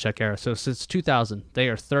in the Belichick era. So since 2000, they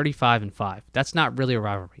are 35-5. That's not really a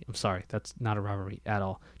rivalry. I'm sorry, that's not a rivalry at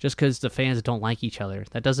all. Just because the fans don't like each other,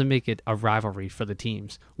 that doesn't make it a rivalry for the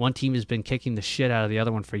teams. One team has been kicking the shit out of the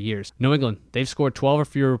other one for years. New England, they've scored 12 or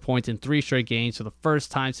fewer points in 3 straight games for the first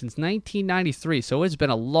time since 1993. So it's been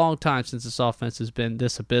a long time since this offense has been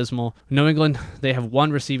this abysmal. New England, they have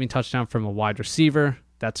 1 receiving touchdown from a wide receiver.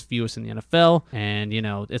 That's fewest in the NFL. And,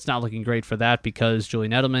 it's not looking great for that because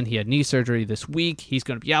Julian Edelman, he had knee surgery this week. He's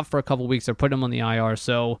going to be out for a couple weeks. They're putting him on the IR.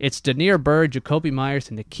 So it's Danier Bird, Jacoby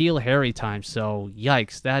Myers, and N'Keal Harry time. So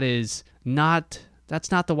yikes,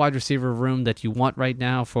 that's not the wide receiver room that you want right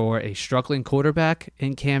now for a struggling quarterback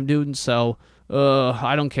in Cam Newton. So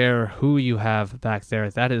I don't care who you have back there.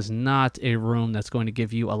 That is not a room that's going to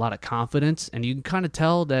give you a lot of confidence. And you can kind of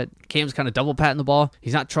tell that Cam's kind of double patting the ball.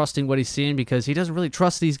 He's not trusting what he's seeing because he doesn't really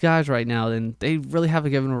trust these guys right now. And they really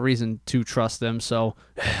haven't given him a reason to trust them. So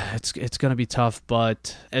it's going to be tough.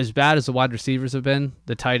 But as bad as the wide receivers have been,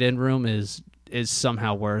 the tight end room is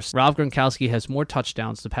somehow worse. Rob Gronkowski has more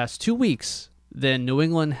touchdowns the past 2 weeks than New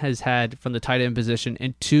England has had from the tight end position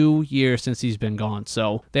in 2 years since he's been gone.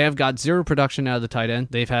 So they have got 0 production out of the tight end.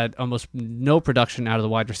 They've had almost no production out of the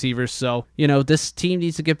wide receivers. So, this team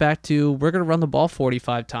needs to get back to, we're going to run the ball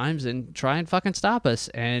 45 times and try and fucking stop us.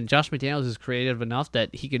 And Josh McDaniels is creative enough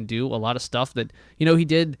that he can do a lot of stuff that, he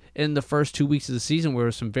did in the first 2 weeks of the season where there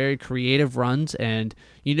were some very creative runs. And,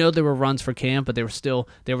 there were runs for Cam, but they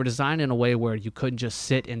were designed in a way where you couldn't just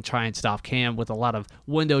sit and try and stop Cam with a lot of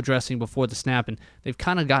window dressing before the snap happen. They've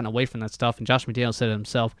kind of gotten away from that stuff, and Josh McDaniels said it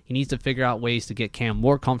himself. He needs to figure out ways to get Cam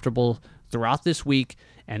more comfortable throughout this week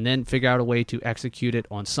and then figure out a way to execute it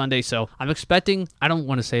on Sunday. So I'm expecting, I don't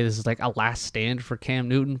want to say this is like a last stand for Cam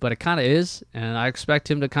Newton, but it kind of is, and I expect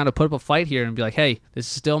him to kind of put up a fight here and be like, hey, this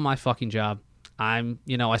is still my fucking job. I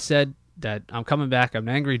said that I'm coming back, I'm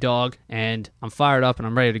an angry dog, and I'm fired up and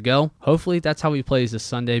I'm ready to go. Hopefully that's how he plays this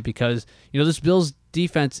Sunday because, this Bills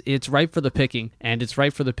defense, it's ripe for the picking, and it's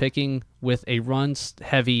ripe for the picking with a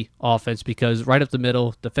runs-heavy offense because right up the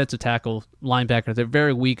middle, defensive tackle, linebacker, they're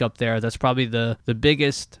very weak up there. That's probably the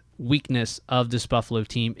biggest weakness of this Buffalo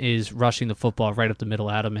team is rushing the football right up the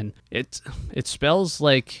middle at them, and it spells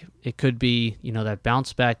like it could be, that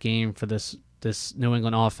bounce-back game for this New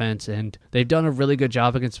England offense, and they've done a really good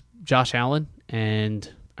job against Josh Allen, and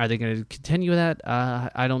are they going to continue that?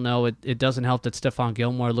 I don't know. It doesn't help that Stephon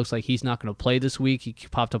Gilmore looks like he's not going to play this week. He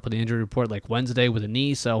popped up with the injury report like Wednesday with a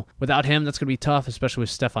knee, so without him, that's going to be tough, especially with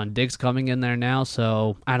Stephon Diggs coming in there now,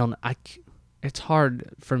 so it's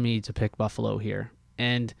hard for me to pick Buffalo here.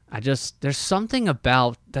 And there's something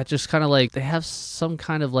about that just kind of like, they have some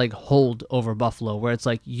kind of like hold over Buffalo where it's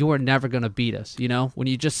like, you are never going to beat us, When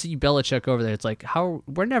you just see Belichick over there, it's like,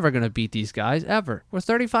 we're never going to beat these guys, ever. We're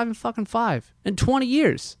 35-5 in 20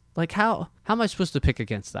 years. Like, how am I supposed to pick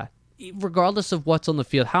against that? Regardless of what's on the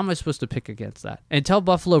field, how am I supposed to pick against that? Until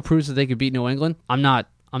Buffalo proves that they can beat New England, I'm not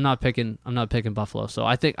picking Buffalo. So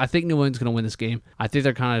I think New England's going to win this game. I think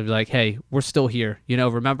they're kind of like, hey, we're still here.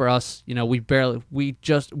 Remember us,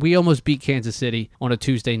 we almost beat Kansas City on a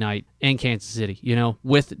Tuesday night in Kansas City,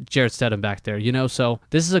 with Jarrett Stidham back there, So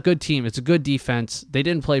this is a good team. It's a good defense. They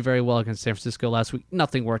didn't play very well against San Francisco last week.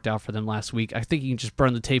 Nothing worked out for them last week. I think you can just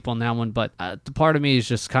burn the tape on that one. But the part of me is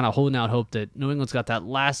just kind of holding out hope that New England's got that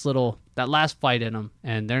last fight in them,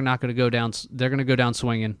 and they're not going to go down. They're going to go down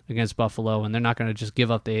swinging against Buffalo, and they're not going to just give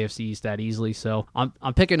up the AFC East that easily. So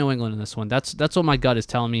I'm picking New England in this one. That's what my gut is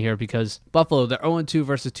telling me here because Buffalo, they're 0-2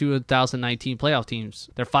 versus 2019 playoff teams.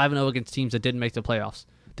 They're 5-0 against teams that didn't make the playoffs.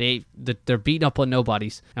 They're beating up on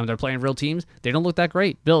nobodies, and when they're playing real teams, they don't look that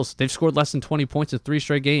great. Bills, they've scored less than 20 points in 3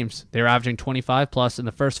 straight games. They're averaging 25 plus in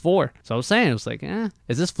the first 4. So I was saying, it was like,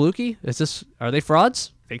 is this fluky? Are they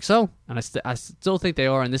frauds? I think so, and I still think they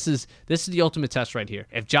are, and this is the ultimate test right here.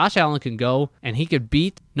 If Josh Allen can go and he could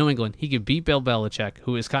beat New England, he could beat Bill Belichick,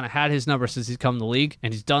 who has kind of had his number since he's come in the league,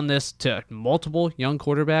 and he's done this to multiple young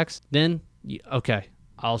quarterbacks, then, okay,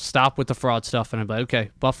 I'll stop with the fraud stuff, and I'm like,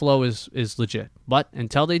 okay, Buffalo is legit. But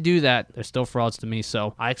until they do that, they're still frauds to me.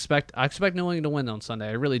 So I expect New England to win on Sunday.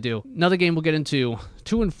 I really do. Another game we'll get into: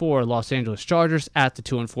 2-4 Los Angeles Chargers at the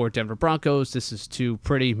 2-4 Denver Broncos. This is 2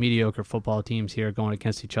 pretty mediocre football teams here going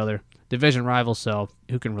against each other. Division rivals, so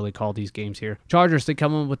who can really call these games here? Chargers, they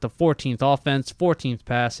come in with the 14th offense, 14th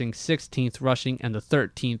passing, 16th rushing, and the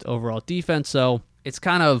 13th overall defense. So it's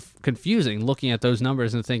kind of confusing looking at those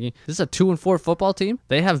numbers and thinking, this is a 2-4 football team?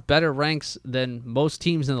 They have better ranks than most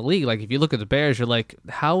teams in the league. Like, if you look at the Bears, you're like,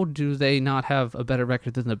 how do they not have a better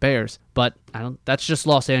record than the Bears? But that's just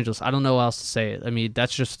Los Angeles. I don't know how else to say it. I mean,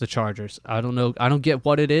 that's just the Chargers. I don't know. I don't get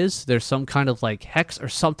what it is. There's some kind of like hex or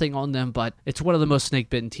something on them, but it's one of the most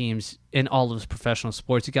snake-bitten teams in all of professional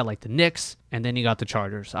sports. You got like the Knicks, and then you got the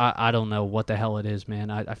Chargers. I don't know what the hell it is,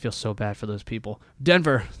 man. I feel so bad for those people.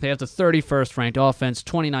 Denver, they have the 31st ranked offense,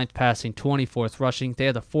 29th passing, 24th rushing. They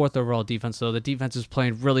have the 4th overall defense, so the defense is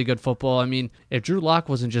playing really good football. I mean, if Drew Lock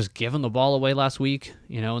wasn't just giving the ball away last week,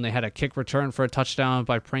 and they had a kick return for a touchdown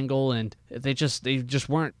by Pringle, and they just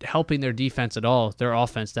weren't helping their defense at all, their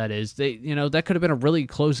offense, that is. That could have been a really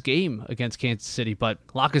close game against Kansas City, but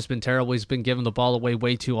Lock has been terrible. He's been giving the ball away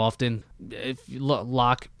way too often. If you look,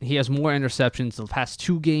 Lock, he has more interceptions the past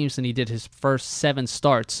 2 games than he did his first 7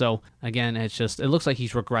 starts. So again, it looks like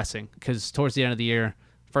he's regressing because towards the end of the year,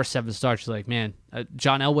 first 7 starts, you're like, man,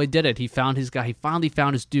 John Elway did it. He found his guy. He finally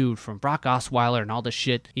found his dude from Brock Osweiler and all this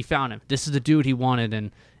shit. He found him. This is the dude he wanted,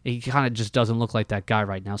 and he kind of just doesn't look like that guy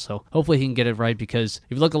right now. So hopefully he can get it right, because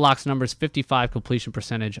if you look at Lock's numbers, 55 completion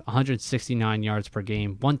percentage, 169 yards per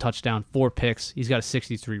game, 1 touchdown, 4 picks. He's got a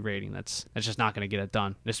 63 rating. That's just not going to get it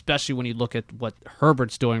done, especially when you look at what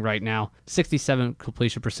Herbert's doing right now. 67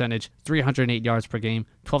 completion percentage, 308 yards per game,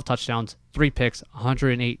 12 touchdowns, 3 picks,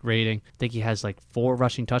 108 rating. I think he has like 4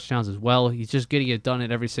 rushing touchdowns as well. He's just getting it done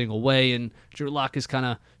in every single way, and Drew Lock is kind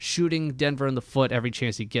of shooting Denver in the foot every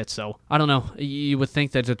chance he gets. So I don't know. You would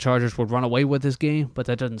think that the Chargers would run away with this game, but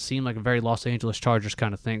that doesn't seem like a very Los Angeles Chargers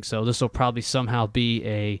kind of thing. So this will probably somehow be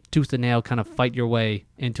a tooth and nail kind of fight your way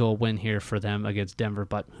into a win here for them against Denver.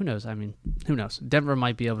 But who knows? I mean, who knows? Denver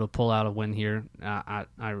might be able to pull out a win here.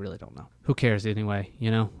 I really don't know. who cares anyway?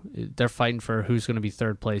 They're fighting for who's going to be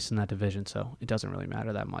third place in that division, so it doesn't really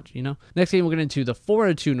matter that much. Next game, we're getting into the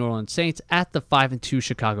 4-2 New Orleans Saints at the 5-2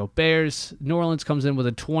 Chicago Bears. New Orleans comes in with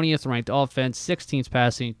a 20th ranked offense, 16th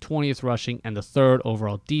passing, 20th rushing, and the 3rd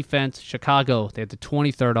overall defense. Chicago, they have the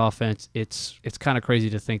 23rd offense. It's kind of crazy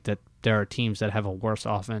to think that there are teams that have a worse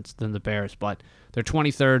offense than the Bears, but they're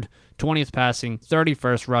 23rd, 20th passing,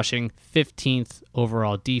 31st rushing, 15th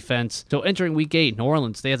overall defense. So entering week 8, New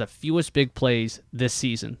Orleans, they have the fewest big plays this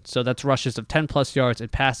season. So that's rushes of 10 plus yards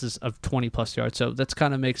and passes of 20 plus yards. So that's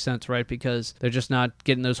kind of makes sense, right? Because they're just not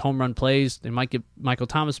getting those home run plays. They might get Michael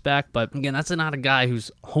Thomas back, but again, that's not a guy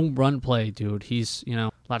who's home run play, dude. He's,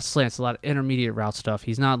 a lot of slants, a lot of intermediate route stuff.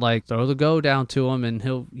 He's not like throw the go down to him and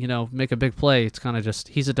he'll, make a big play. It's kind of just,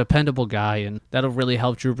 he's a dependable guy, and that'll really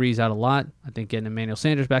help Drew Brees out a lot. I think getting Emmanuel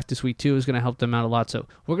Sanders back this week too is going to help them out a lot. So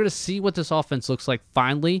we're going to see what this offense looks like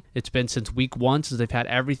finally. It's been since week 1 since they've had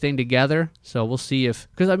everything together. So we'll see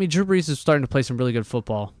because Drew Brees is starting to play some really good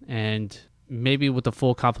football, and maybe with the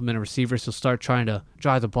full complement of receivers, he'll start trying to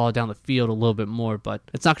drive the ball down the field a little bit more, but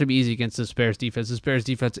it's not going to be easy against this Bears defense. This Bears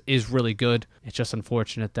defense is really good. It's just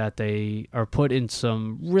unfortunate that they are put in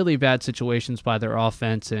some really bad situations by their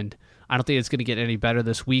offense, and I don't think it's going to get any better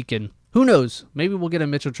this week, and who knows? Maybe we'll get a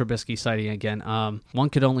Mitchell Trubisky sighting again. One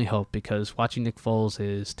could only hope, because watching Nick Foles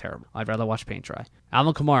is terrible. I'd rather watch paint dry.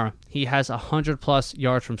 Alvin Kamara, he has 100-plus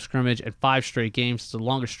yards from scrimmage in 5 straight games. It's the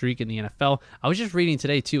longest streak in the NFL. I was just reading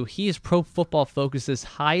today, too. He is Pro Football Focus's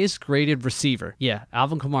highest-graded receiver. Yeah,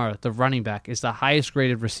 Alvin Kamara, the running back, is the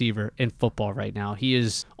highest-graded receiver in football right now. He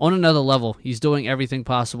is on another level. He's doing everything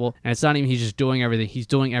possible, and it's not even he's just doing everything. He's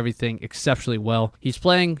doing everything exceptionally well.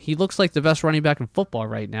 He looks like the best running back in football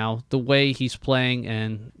right now, the way he's playing,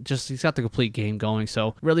 and just he's got the complete game going.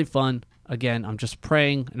 So really fun. Again, I'm just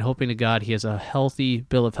praying and hoping to God he has a healthy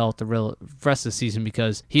bill of health the rest of the season,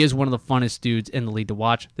 because he is one of the funnest dudes in the league to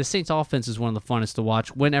watch. The Saints offense is one of the funnest to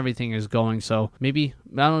watch when everything is going. So maybe,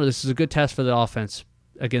 I don't know, this is a good test for the offense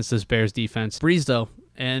against this Bears defense. Brees, though,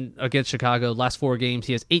 and against Chicago, last 4 games,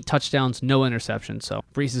 he has 8 touchdowns, no interceptions. So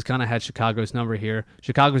Brees has kind of had Chicago's number here.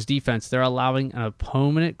 Chicago's defense, they're allowing an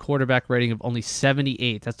opponent quarterback rating of only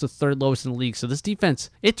 78. That's the 3rd lowest in the league. So this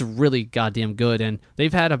defense, it's really goddamn good. And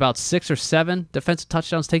they've had about 6 or 7 defensive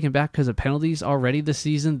touchdowns taken back because of penalties already this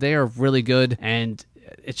season. They are really good. And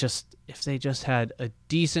it's just, if they just had a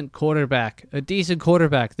decent quarterback,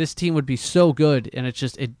 this team would be so good, and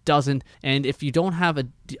it doesn't. And if you don't have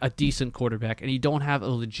a decent quarterback and you don't have a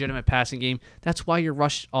legitimate passing game, that's why your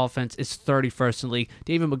rush offense is 31st in the league.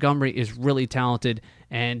 David Montgomery is really talented,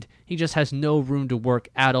 and he just has no room to work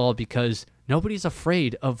at all, because nobody's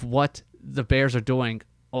afraid of what the Bears are doing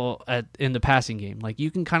in the passing game. Like,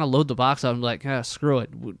 you can kind of load the box up and be like, screw it.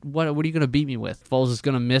 What are you going to beat me with? Foles is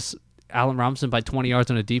going to miss Allen Robinson by 20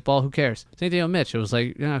 yards on a deep ball. Who cares? Same thing with Mitch. It was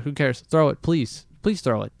like, who cares? Throw it, please. Please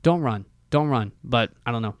throw it. Don't run. But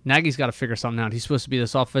I don't know. Nagy's got to figure something out. He's supposed to be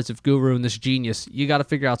this offensive guru and this genius. You got to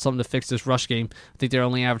figure out something to fix this rush game. I think they're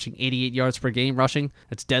only averaging 88 yards per game rushing.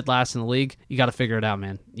 That's dead last in the league. You got to figure it out,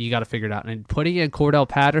 man. You got to figure it out. And putting in Cordell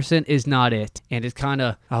Patterson is not it. And it's kind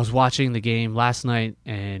of, I was watching the game last night,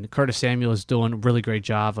 and Curtis Samuel is doing a really great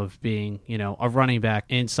job of being, a running back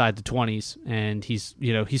inside the 20s. And he's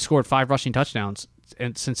scored 5 rushing touchdowns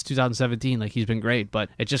and since 2017. Like, he's been great. But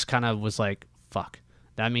it just kind of was like, fuck.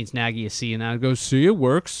 That means Nagy is seeing that and goes, see, it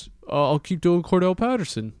works. I'll keep doing Cordell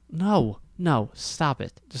Patterson. No, stop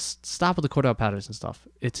it. Just stop with the Cordell Patterson stuff.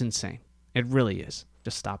 It's insane. It really is.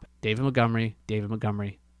 Just stop it. David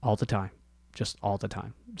Montgomery, all the time. Just all the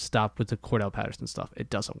time. Stop with the Cordell Patterson stuff. It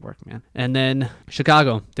doesn't work, man. And then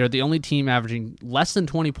Chicago, they're the only team averaging less than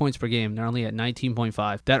 20 points per game. They're only at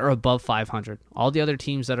 19.5 that are above 500. All the other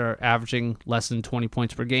teams that are averaging less than 20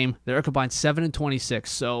 points per game, they're a combined 7-26.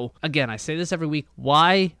 So again, I say this every week.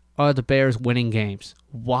 Why are the Bears winning games?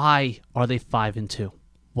 Why are they 5-2?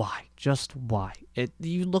 Why? Just why?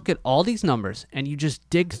 You look at all these numbers and you just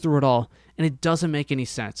dig through it all, and it doesn't make any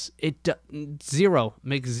sense.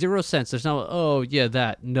 Makes zero sense. There's no,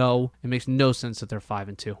 no. It makes no sense that they're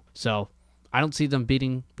 5-2. So I don't see them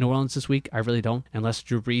beating New Orleans this week. I really don't, unless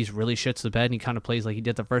Drew Brees really shits the bed and he kind of plays like he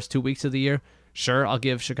did the first 2 weeks of the year. Sure, I'll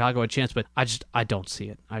give Chicago a chance, but I don't see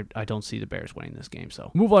it. I don't see the Bears winning this game.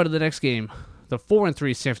 So move on to the next game. The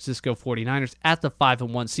 4-3 San Francisco 49ers at the 5-1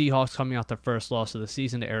 Seahawks, coming off their first loss of the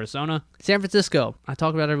season to Arizona. San Francisco, I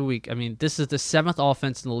talk about it every week. I mean, this is the 7th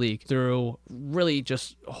offense in the league through really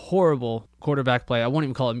just horrible quarterback play. I won't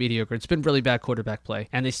even call it mediocre. It's been really bad quarterback play,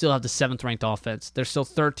 and they still have the 7th ranked offense. They're still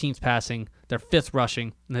 13th passing. They're 5th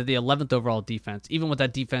rushing, and they're the 11th overall defense, even with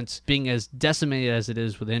that defense being as decimated as it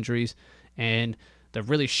is with injuries. And the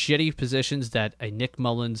really shitty positions that a Nick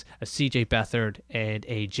Mullins, a CJ Beathard, and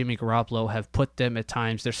a Jimmy Garoppolo have put them at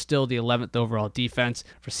times, they're still the 11th overall defense.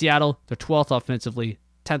 For Seattle, they're 12th offensively,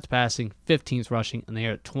 10th passing, 15th rushing, and they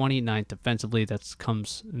are 29th defensively. That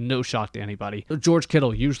comes no shock to anybody. George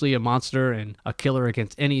Kittle, usually a monster and a killer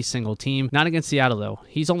against any single team. Not against Seattle, though.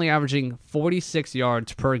 He's only averaging 46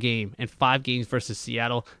 yards per game in 5 games versus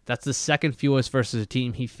Seattle. That's the second fewest versus a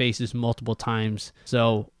team he faces multiple times.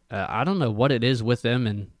 So I don't know what it is with them,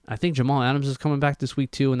 and I think Jamal Adams is coming back this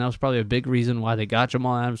week too, and that was probably a big reason why they got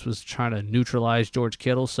Jamal Adams, was trying to neutralize George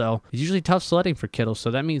Kittle. So it's usually tough sledding for Kittle.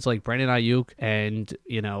 So that means like Brandon Ayuk and,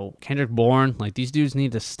 Kendrick Bourne, like these dudes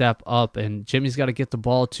need to step up, and Jimmy's got to get the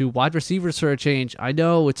ball to wide receivers for a change. I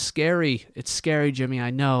know it's scary. It's scary, Jimmy. I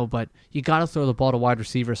know, but you got to throw the ball to wide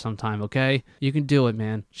receivers sometime, okay? You can do it,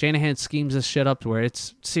 man. Shanahan schemes this shit up to where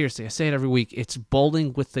it's, seriously, I say it every week, it's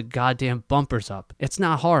bowling with the goddamn bumpers up. It's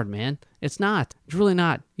not hard, man. It's not. It's really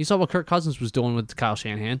not. You saw what Kirk Cousins was doing with Kyle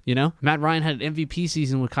Shanahan, Matt Ryan had an MVP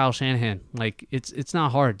season with Kyle Shanahan. Like, it's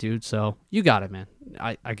not hard, dude. So you got it, man.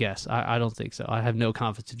 I guess. I don't think so. I have no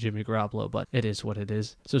confidence in Jimmy Garoppolo, but it is what it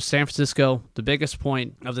is. So San Francisco, the biggest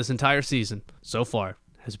point of this entire season so far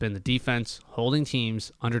has been the defense holding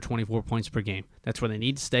teams under 24 points per game. That's where they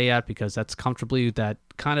need to stay at, because that's comfortably that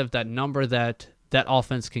number that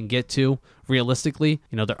offense can get to realistically.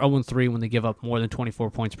 They're 0-3 when they give up more than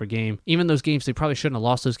 24 points per game. Even those games, they probably shouldn't have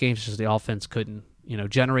lost those games because the offense couldn't,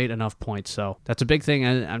 generate enough points. So that's a big thing.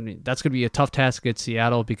 And I mean, that's going to be a tough task at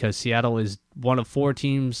Seattle, because Seattle is one of 4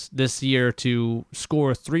 teams this year to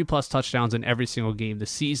score 3+ touchdowns in every single game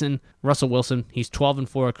this season. Russell Wilson, he's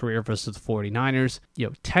 12-4 a career versus the 49ers.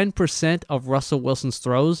 10% of Russell Wilson's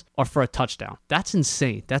throws are for a touchdown. That's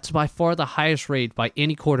insane. That's by far the highest rate by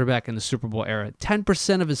any quarterback in the Super Bowl era.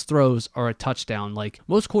 10% of his throws are a touchdown. Like,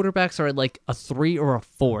 most quarterbacks are at like a 3 or a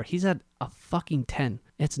 4. He's at a fucking 10.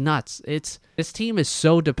 It's nuts. This team is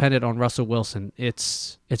so dependent on Russell Wilson.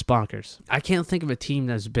 It's bonkers. I can't think of a team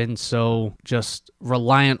that's been so just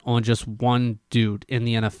reliant on just one dude in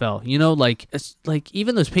the NFL. It's like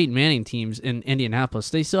even those Peyton Manning teams in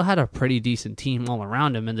Indianapolis, they still had a pretty decent team all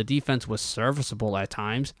around him, and the defense was serviceable at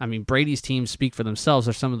times. I mean, Brady's teams speak for themselves.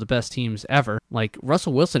 They're some of the best teams ever. Like,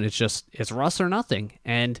 Russell Wilson, it's Russ or nothing.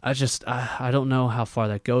 And I don't know how far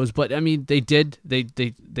that goes, but I mean,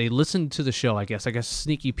 they listened to the show, I guess.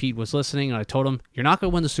 Sneaky Pete was listening, and I told him, you're not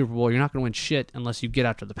going to win the Super Bowl. You're not going to win shit unless you get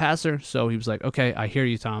after the passer. So he was like, okay, I hear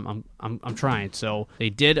you, Tom. I'm trying. So they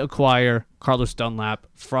did acquire Carlos Dunlap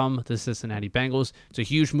from the Cincinnati Bengals. It's a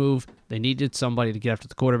huge move. They needed somebody to get after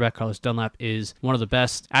the quarterback. Carlos Dunlap is one of the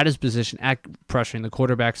best at his position at pressuring the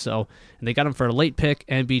quarterback. And they got him for a late pick,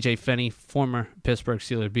 and BJ Finney, former Pittsburgh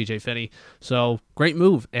Steeler BJ Finney. So great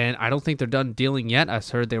move. And I don't think they're done dealing yet. I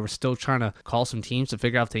heard they were still trying to call some teams to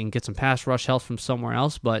figure out if they can get some pass rush help from somewhere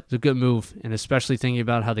else, but it's a good move. And especially thinking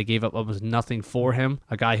about how they gave up almost nothing for him,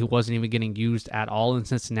 a guy who wasn't even getting used at all in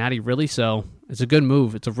Cincinnati, really. So it's a good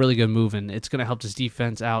move. It's a really good move, and it's going to help this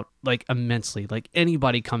defense out like immensely. Like,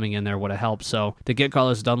 anybody coming in there would have helped. So to get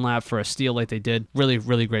Carlos Dunlap for a steal like they did, really,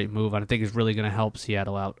 really great move. And I think it's really going to help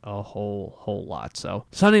Seattle out a whole lot. So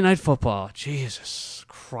Sunday Night Football, Jesus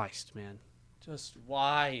Christ, man. Just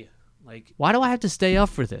why? Like, why do I have to stay up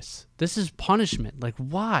for this? This is punishment. Like,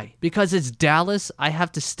 why? Because it's Dallas. I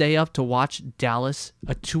have to stay up to watch Dallas,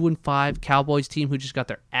 a 2-5 Cowboys team who just got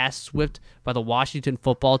their ass whipped by the Washington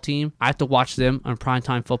football team. I have to watch them on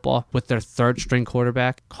primetime football with their third-string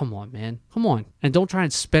quarterback. Come on, man. Come on. And don't try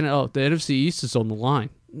and spin it. Oh, the NFC East is on the line.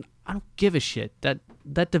 I don't give a shit.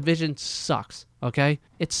 That division sucks, okay?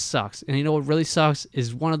 It sucks. And you know what really sucks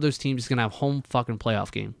is one of those teams is going to have home fucking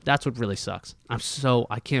playoff game. That's what really sucks.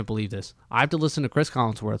 I can't believe this. I have to listen to Chris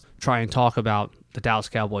Collinsworth try and talk about the Dallas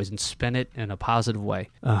Cowboys and spin it in a positive way.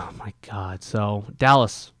 Oh, my God. So,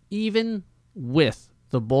 Dallas, even with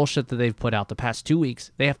the bullshit that they've put out the past 2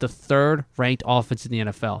 weeks, they have the 3rd-ranked offense in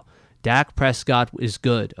the NFL. Dak Prescott is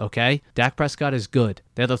good, okay? Dak Prescott is good.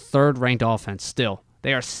 They're the 3rd-ranked offense still.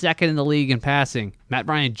 They are 2nd in the league in passing. Matt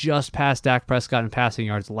Ryan just passed Dak Prescott in passing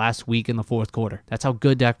yards last week in the 4th quarter. That's how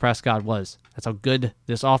good Dak Prescott was. That's how good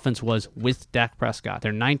this offense was with Dak Prescott.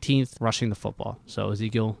 They're 19th rushing the football. So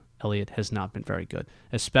Ezekiel Elliott has not been very good,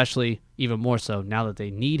 especially even more so now that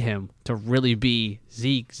they need him to really be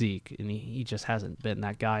Zeke, and he just hasn't been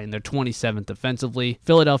that guy. And they're 27th defensively.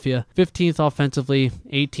 Philadelphia, 15th offensively,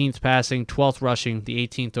 18th passing, 12th rushing, the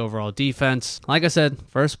 18th overall defense. Like I said,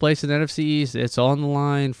 first place in the NFC East, it's on the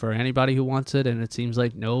line for anybody who wants it, and it seems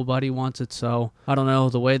like nobody wants it. So I don't know,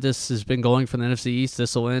 the way this has been going for the NFC East,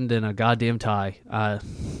 this will end in a goddamn tie.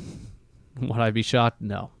 Would I be shocked?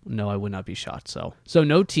 No, I would not be shocked. So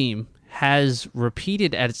no team has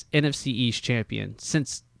repeated as NFC East champion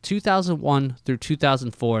since 2001 through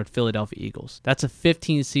 2004 at Philadelphia Eagles. That's a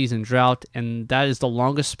 15-season drought, and that is the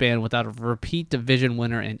longest span without a repeat division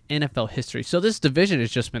winner in NFL history. So this division has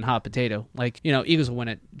just been hot potato. Like, Eagles will win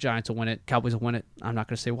it, Giants will win it, Cowboys will win it. I'm not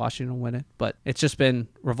going to say Washington will win it, but it's just been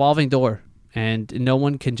revolving door, and no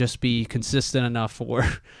one can just be consistent enough for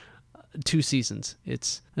 2 seasons.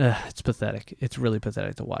 It's pathetic. It's really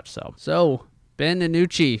pathetic to watch. So Ben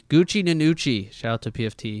DiNucci, Gucci DiNucci, shout out to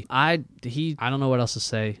PFT. I don't know what else to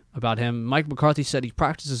say about him. Mike McCarthy said he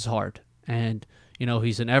practices hard, and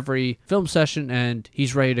he's in every film session and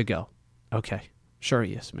he's ready to go. Okay, sure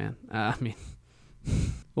he is, man.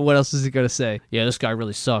 What else is he gonna say? Yeah, this guy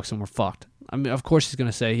really sucks and we're fucked. I mean, of course he's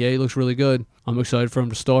gonna say, yeah, he looks really good. I'm excited for him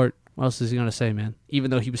to start. What else is he gonna say, man? Even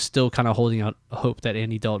though he was still kind of holding out hope that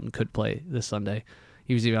Andy Dalton could play this Sunday.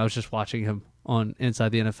 I was just watching him on Inside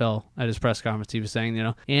the NFL at his press conference. He was saying,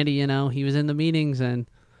 Andy, he was in the meetings and,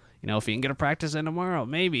 if he can get a practice in tomorrow,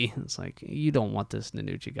 maybe. It's like, you don't want this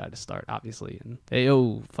DiNucci guy to start, obviously. And, hey,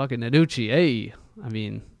 fucking DiNucci, hey. I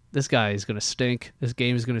mean, this guy is going to stink. This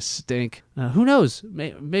game is going to stink. Who knows?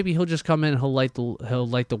 Maybe he'll just come in and he'll light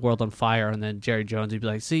the world on fire, and then Jerry Jones will be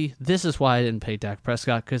like, see, this is why I didn't pay Dak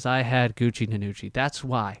Prescott, because I had Gucci DiNucci. That's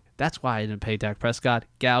why. That's why I didn't pay Dak Prescott.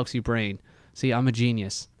 Galaxy brain. See, I'm a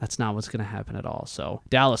genius. That's not what's going to happen at all. So,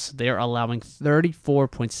 Dallas, they are allowing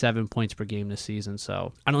 34.7 points per game this season.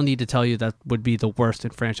 So, I don't need to tell you that would be the worst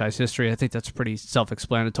in franchise history. I think that's pretty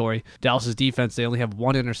self-explanatory. Dallas's defense, they only have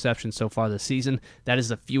 1 interception so far this season. That is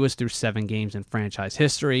the fewest through 7 games in franchise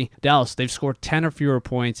history. Dallas, they've scored 10 or fewer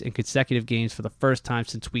points in consecutive games for the first time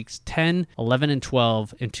since weeks 10, 11, and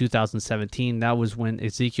 12 in 2017. That was when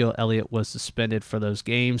Ezekiel Elliott was suspended for those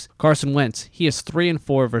games. Carson Wentz, he is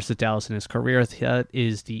 3-4 versus Dallas in his career. That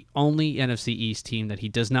is the only NFC East team that he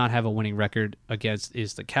does not have a winning record against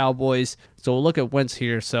is the Cowboys. So we'll look at Wentz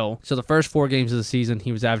here. So the first 4 games of the season,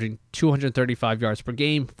 he was averaging 235 yards per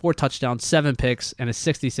game, 4 touchdowns, 7 picks, and a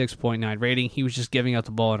 66.9 rating. He was just giving out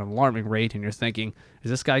the ball at an alarming rate, and you're thinking, is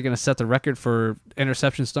this guy going to set the record for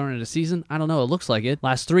interceptions starting the season? I don't know. It looks like it.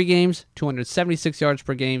 Last 3 games, 276 yards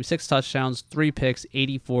per game, 6 touchdowns, 3 picks,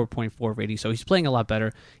 84.4 rating. So he's playing a lot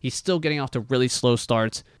better. He's still getting off to really slow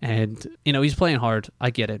starts, and he's playing hard. I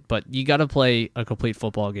get it, but you got to play a complete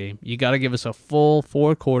football game. You got to give us a full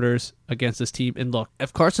 4 quarters against this team. And look,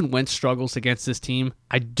 if Carson Wentz struggles against this team,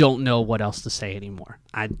 I don't know what else to say anymore.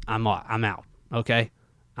 I'm out. Okay,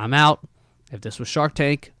 I'm out. If this was Shark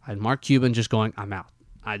Tank, I'd Mark Cuban just going, I'm out.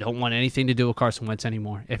 I don't want anything to do with Carson Wentz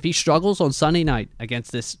anymore. If he struggles on Sunday night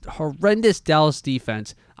against this horrendous Dallas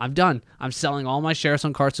defense, I'm done. I'm selling all my shares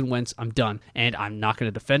on Carson Wentz. I'm done. And I'm not going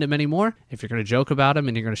to defend him anymore. If you're going to joke about him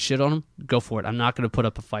and you're going to shit on him, go for it. I'm not going to put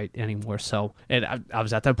up a fight anymore. So, and I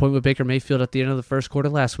was at that point with Baker Mayfield at the end of the first quarter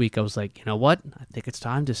last week. I was like, you know what? I think it's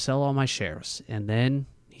time to sell all my shares. And then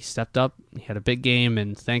he stepped up. He had a big game,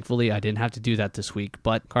 and thankfully I didn't have to do that this week.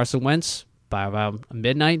 But Carson Wentz, by about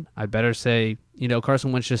midnight, I better say,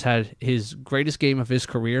 Carson Wentz just had his greatest game of his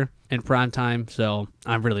career in prime time. So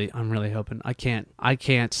I'm really hoping I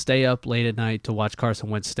can't stay up late at night to watch Carson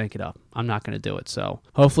Wentz stink it up. I'm not going to do it. So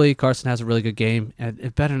hopefully Carson has a really good game, and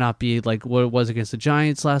it better not be like what it was against the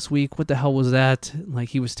Giants last week. What the hell was that? Like,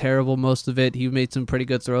 he was terrible most of it. He made some pretty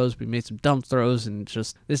good throws, but he made some dumb throws, and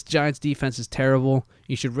just this Giants defense is terrible.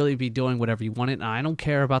 You should really be doing whatever you want it. And I don't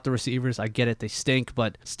care about the receivers. I get it. They stink,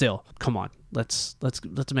 but still, come on. Let's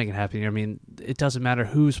make it happen here. I mean, it doesn't matter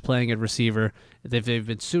who's playing at receiver. If they've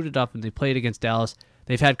been suited up and they played against Dallas,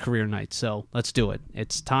 they've had career nights. So let's do it.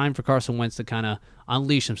 It's time for Carson Wentz to kind of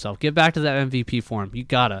unleash himself. Get back to that MVP form. You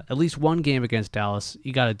gotta. At least one game against Dallas.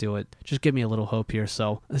 You gotta do it. Just give me a little hope here.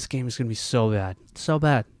 So this game is gonna be so bad. So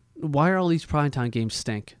bad. Why are all these primetime games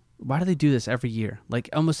stink? Why do they do this every year? Like,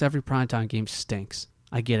 almost every primetime game stinks.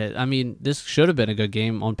 I get it. I mean, this should have been a good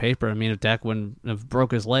game on paper. I mean, if Dak wouldn't have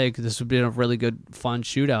broke his leg, this would have been a really good, fun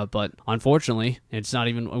shootout. But unfortunately, it's not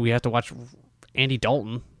even. We have to watch Andy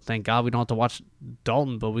Dalton. Thank God we don't have to watch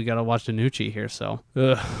Dalton, but we got to watch DiNucci here. So,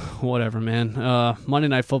 whatever, man. Monday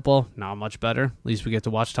Night Football, not much better. At least we get to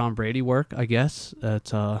watch Tom Brady work, I guess.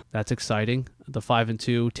 That's exciting. The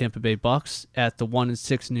 5-2 Tampa Bay Bucks at the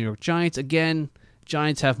 1-6 New York Giants. Again,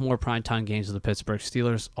 Giants have more primetime games than the Pittsburgh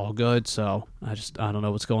Steelers. All good. So I don't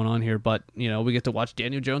know what's going on here. But, we get to watch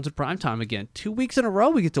Daniel Jones at primetime again. 2 weeks in a row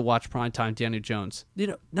we get to watch primetime Daniel Jones.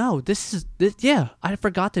 Yeah, I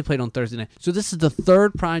forgot they played on Thursday night. So this is the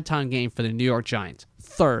 3rd primetime game for the New York Giants.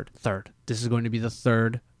 Third. This is going to be the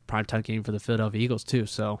 3rd primetime game for the Philadelphia Eagles too.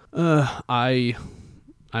 So I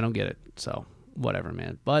don't get it. So whatever,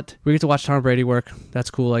 man. But we get to watch Tom Brady work. That's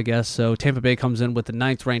cool, I guess. So Tampa Bay comes in with the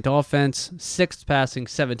 9th ranked offense, 6th passing,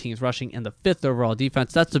 17th rushing, and the 5th overall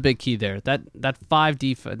defense. That's the big key there. That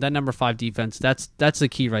number 5 defense, that's the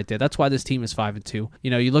key right there. That's why this team is 5-2.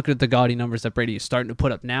 You look at the gaudy numbers that Brady is starting to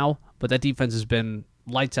put up now, but that defense has been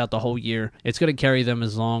lights out the whole year. It's going to carry them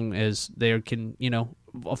as long as they can,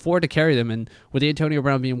 afford to carry them. And with Antonio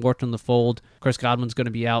Brown being worked on the fold, Chris Godwin's going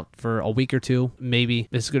to be out for a week or two. Maybe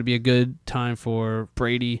this is going to be a good time for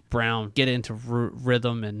Brady, Brown, get into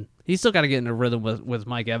rhythm, and he's still got to get into rhythm with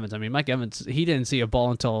Mike Evans. I mean, Mike Evans, he didn't see a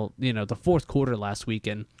ball until, the fourth quarter last week,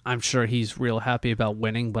 and I'm sure he's real happy about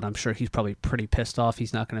winning, but I'm sure he's probably pretty pissed off.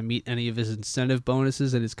 He's not going to meet any of his incentive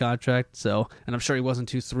bonuses in his contract, and I'm sure he wasn't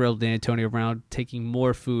too thrilled that Antonio Brown taking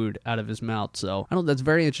more food out of his mouth. So I don't know, that's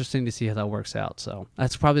very interesting to see how that works out. So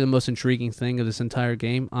that's probably the most intriguing thing of this entire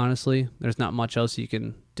game, honestly. There's not much else you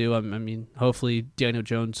can do. I mean, hopefully Daniel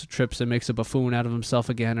Jones trips and makes a buffoon out of himself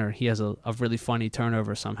again, or he has a really funny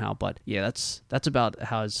turnover somehow. But yeah, that's about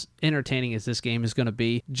how as entertaining as this game is going to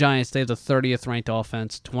be. Giants, they have the 30th ranked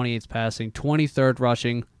offense, 28th passing, 23rd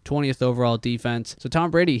rushing, 20th overall defense. So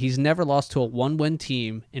Tom Brady, he's never lost to a 1-win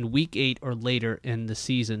team in week 8 or later in the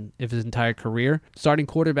season of his entire career. Starting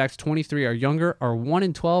quarterbacks 23 or younger are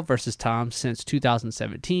 1-12 versus Tom since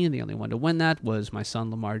 2017. The only one to win that was my son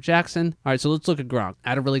Lamar Jackson. All right, so let's look at Gronk. I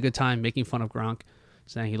had a really good time making fun of Gronk,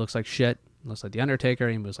 saying he looks like shit. Looks like The Undertaker.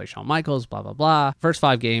 He moves like Shawn Michaels, blah, blah, blah. First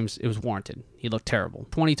 5 games, it was warranted. He looked terrible.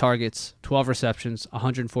 20 targets, 12 receptions,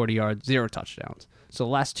 140 yards, 0 touchdowns. So the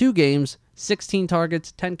last 2 games, 16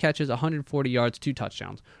 targets, 10 catches, 140 yards, 2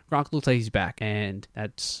 touchdowns. Gronk looks like he's back, and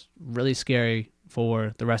that's really scary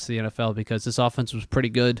for the rest of the NFL because this offense was pretty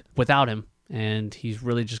good without him. And he's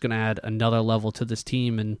really just going to add another level to this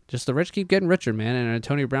team. And just the rich keep getting richer, man. And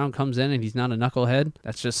Antonio Brown comes in and he's not a knucklehead.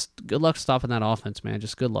 That's just good luck stopping that offense, man.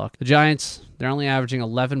 Just good luck. The Giants, they're only averaging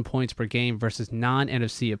 11 points per game versus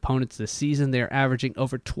non-NFC opponents this season. They're averaging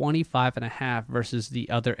over 25.5 versus the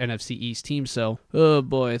other NFC East teams. So, oh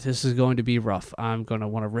boy, this is going to be rough. I'm going to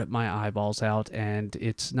want to rip my eyeballs out. And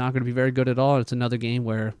it's not going to be very good at all. It's another game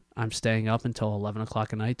where I'm staying up until 11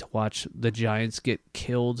 o'clock at night to watch the Giants get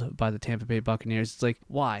killed by the Tampa Bay Buccaneers. It's like,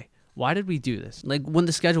 why? Why did we do this? Like, when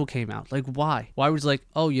the schedule came out, like, why? Why was like,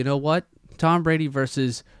 oh, you know what? Tom Brady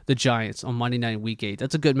versus the Giants on Monday night, week 8.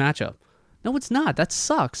 That's a good matchup. No, it's not. That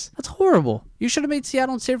sucks. That's horrible. You should have made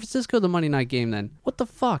Seattle and San Francisco the Monday night game then. What the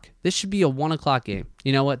fuck? This should be a 1 o'clock game.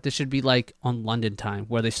 You know what? This should be like on London time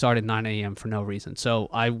where they start at 9 a.m. for no reason. So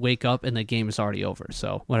I wake up and the game is already over.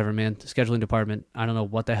 So whatever, man. The scheduling department, I don't know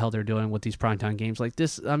what the hell they're doing with these primetime games like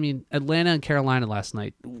this. I mean, Atlanta and Carolina last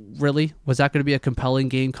night. Really? Was that going to be a compelling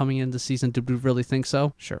game coming into the season? Did we really think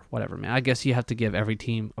so? Sure, whatever, man. I guess you have to give every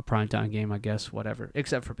team a primetime game, I guess, whatever.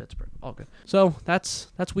 Except for Pittsburgh. All good. So that's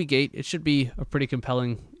week 8. It should be a pretty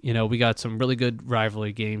compelling. We got some really good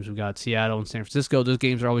rivalry games. We got Seattle and San Francisco. Those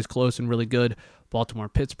games are always close and really good. Baltimore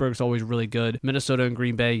and Pittsburgh's always really good. Minnesota and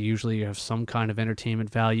Green Bay usually have some kind of entertainment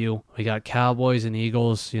value. We got Cowboys and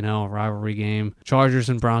Eagles, a rivalry game. Chargers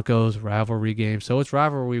and Broncos, rivalry game. So it's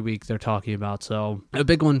rivalry week they're talking about. So a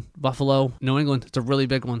big one, Buffalo, New England. It's a really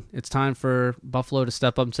big one. It's time for Buffalo to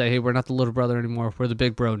step up and say, hey, we're not the little brother anymore. We're the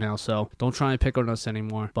big bro now. So don't try and pick on us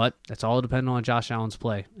anymore. But that's all depending on Josh Allen's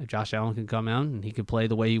play. If Josh Allen can come out and he can play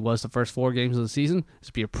the way he was the first 4 games of the season, this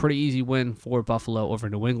would be a pretty easy win for Buffalo over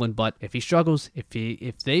New England. But if he struggles, if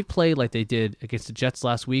they play like they did against the Jets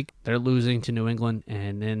last week, they're losing to New England,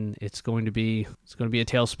 and then it's going to be a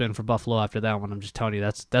tailspin for Buffalo after that one. I'm just telling you,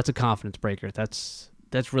 that's a confidence breaker. That's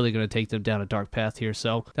really going to take them down a dark path here.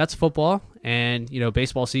 So that's football, and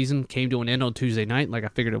baseball season came to an end on Tuesday night, like I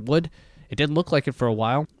figured it would. It didn't look like it for a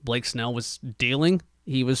while. Blake Snell was dealing.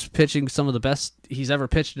 He was pitching some of the best he's ever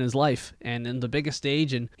pitched in his life, and in the biggest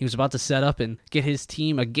stage, and he was about to set up and get his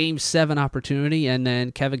team a Game 7 opportunity, and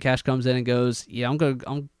then Kevin Cash comes in and goes, "Yeah, I'm going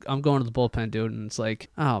to the bullpen, dude." And it's like,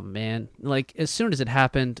 oh man, like as soon as it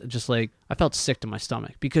happened, just like I felt sick to my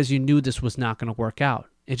stomach because you knew this was not going to work out.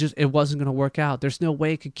 It wasn't going to work out. There's no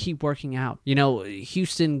way it could keep working out.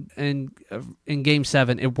 Houston in Game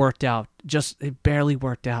 7, it worked out. It barely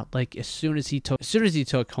worked out. Like as soon as he took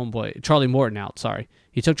homeboy Charlie Morton out. Sorry,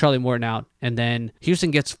 he took Charlie Morton out, and then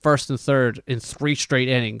Houston gets first and third in 3 straight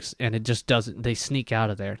innings, and it just doesn't. They sneak out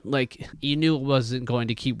of there. Like you knew it wasn't going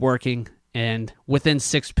to keep working. And within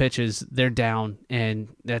 6 pitches, they're down, and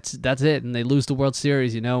that's it. And they lose the World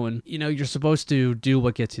Series, And you're supposed to do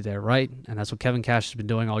what gets you there, right? And that's what Kevin Cash has been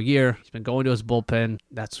doing all year. He's been going to his bullpen.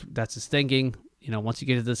 That's his thinking. once you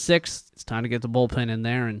get to the 6th, it's time to get the bullpen in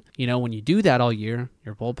there. And, when you do that all year,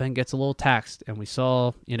 your bullpen gets a little taxed. And we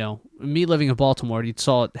saw, me living in Baltimore, you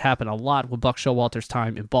saw it happen a lot with Buck Showalter's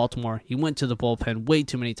time in Baltimore. He went to the bullpen way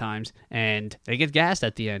too many times, and they get gassed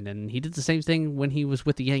at the end. And he did the same thing when he was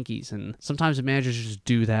with the Yankees. And sometimes the managers just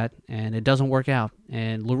do that, and it doesn't work out.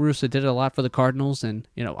 And La Russa did it a lot for the Cardinals, and,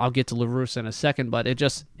 I'll get to La Russa in a second, but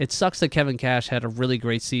it sucks that Kevin Cash had a really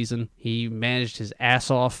great season. He managed his ass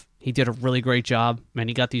off. He did a really great job, and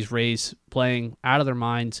he got these Rays playing out of their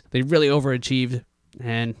minds. They really overachieved,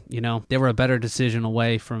 and, they were a better decision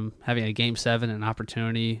away from having a Game 7, an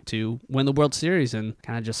opportunity to win the World Series, and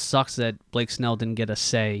kind of just sucks that Blake Snell didn't get a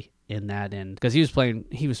say in that end, because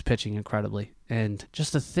he was pitching incredibly. And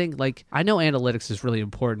just to think, I know analytics is really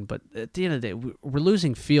important, but at the end of the day, we're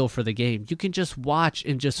losing feel for the game. You can just watch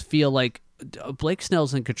and just feel like Blake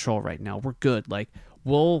Snell's in control right now. We're good.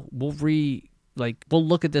 We'll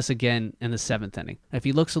look at this again in the 7th inning. If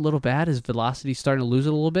he looks a little bad, his velocity's starting to lose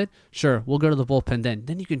it a little bit, sure, we'll go to the bullpen then.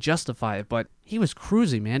 Then you can justify it, but he was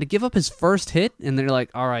cruising, man. To give up his first hit, and they're like,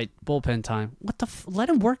 all right, bullpen time. Let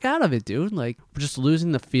him work out of it, dude. We're just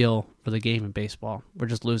losing the feel for the game in baseball. We're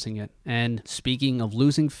just losing it. And speaking of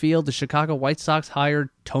losing feel, the Chicago White Sox hired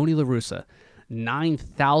Tony La Russa,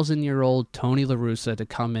 9,000-year-old Tony La Russa, to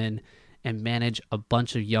come in and manage a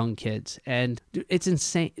bunch of young kids. And dude, it's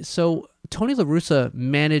insane. So Tony La Russa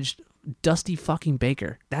managed Dusty fucking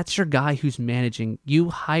Baker. That's your guy who's managing.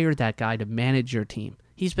 You hired that guy to manage your team.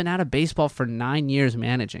 He's been out of baseball for 9 years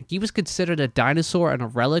managing. He was considered a dinosaur and a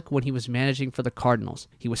relic when he was managing for the Cardinals.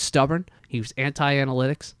 He was stubborn, he was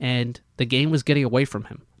anti-analytics, and the game was getting away from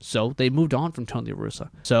him. So they moved on from Tony La Russa.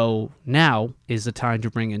 So now is the time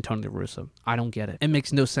to bring in Tony La Russa. I don't get it. It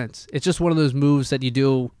makes no sense. It's just one of those moves that you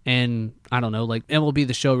do in, I don't know, like MLB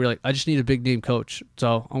The Show, where you're like, I just need a big name coach.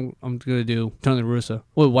 So I'm going to do Tony La Russa.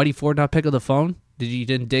 Wait, Whitey Ford not pick up the phone? You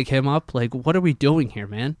didn't dig him up? What are we doing here,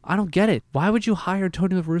 man? I don't get it. Why would you hire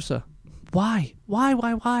Tony La Russa? Why?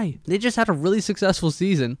 Why? They just had a really successful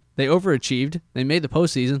season. They overachieved. They made the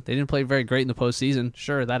postseason. They didn't play very great in the postseason.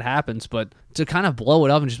 Sure, that happens, but to kind of blow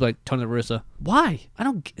it up and just be like, Tony La Russa, why?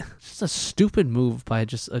 It's just a stupid move by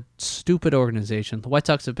just a stupid organization. The White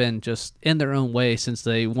Sox have been just in their own way since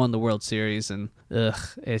they won the World Series, and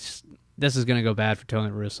this is going to go bad for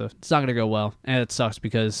Tony La Russa. It's not going to go well, and it sucks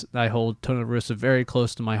because I hold Tony La Russa very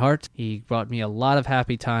close to my heart. He brought me a lot of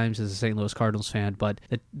happy times as a St. Louis Cardinals fan, but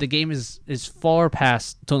the game is far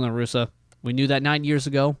past Tony La Russa. We knew that 9 years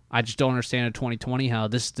ago. I just don't understand in 2020 how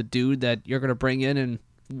this is the dude that you're going to bring in and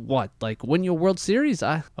win your World Series?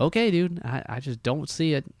 Okay, dude. I just don't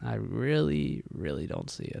see it. I really, really don't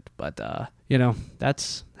see it. But,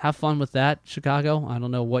 that's have fun with that, Chicago. I don't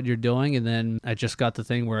know what you're doing. And then I just got the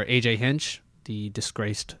thing where AJ Hinch, the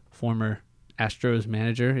disgraced former Astros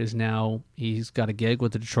manager, he's got a gig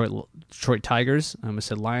with the Detroit Tigers. I almost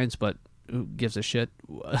said Lions, but who gives a shit?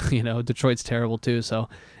 Detroit's terrible too, so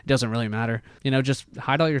it doesn't really matter. Just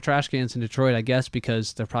hide all your trash cans in Detroit, I guess,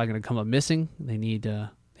 because they're probably going to come up missing. They need to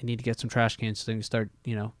get some trash cans so they can start,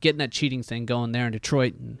 getting that cheating thing going there in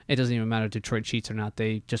Detroit. And it doesn't even matter if Detroit cheats or not.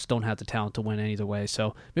 They just don't have the talent to win either way.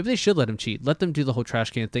 So maybe they should let them cheat. Let them do the whole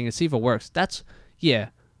trash can thing and see if it works. They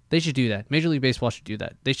should do that. Major League Baseball should do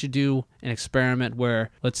that. They should do an experiment where,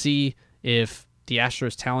 let's see if the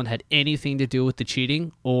Astros talent had anything to do with the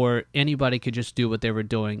cheating, or anybody could just do what they were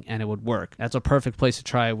doing and it would work. That's a perfect place to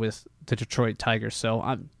try with the Detroit Tigers. So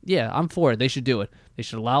I'm for it. They should do it. They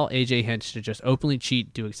should allow AJ Hinch to just openly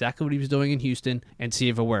cheat, do exactly what he was doing in Houston, and see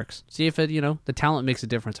if it works. See if the talent makes a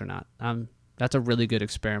difference or not. That's a really good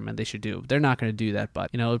experiment they should do. They're not going to do that,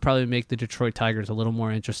 but, it would probably make the Detroit Tigers a little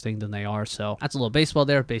more interesting than they are. So that's a little baseball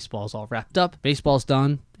there. Baseball's all wrapped up. Baseball's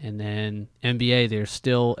done. And then NBA,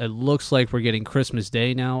 it looks like we're getting Christmas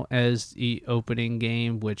Day now as the opening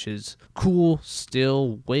game, which is cool.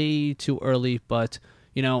 Still way too early, but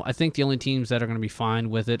I think the only teams that are going to be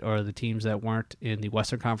fine with it are the teams that weren't in the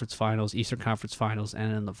Western Conference Finals, Eastern Conference Finals,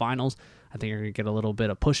 and in the Finals. I think you're going to get a little bit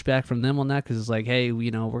of pushback from them on that because it's like, hey,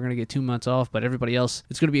 we're going to get 2 months off, but everybody else,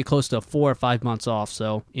 it's going to be close to 4 or 5 months off.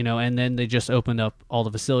 So, and then they just opened up all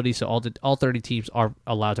the facilities, so all 30 teams are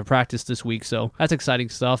allowed to practice this week. So that's exciting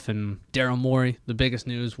stuff. And Daryl Morey, the biggest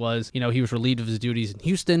news was, he was relieved of his duties in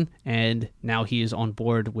Houston, and now he is on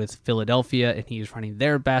board with Philadelphia, and he is running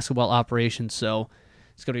their basketball operations. So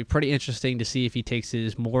it's going to be pretty interesting to see if he takes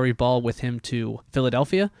his Morey ball with him to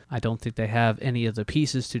Philadelphia. I don't think they have any of the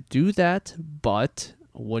pieces to do that, but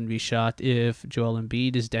Wouldn't be shocked if Joel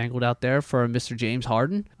Embiid is dangled out there for Mr. James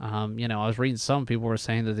Harden. I was reading some people were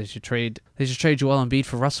saying that they should trade Joel Embiid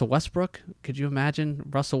for Russell Westbrook. Could you imagine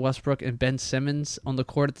Russell Westbrook and Ben Simmons on the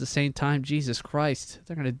court at the same time? Jesus Christ.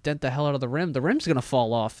 They're going to dent the hell out of the rim. The rim's going to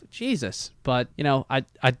fall off. Jesus. But,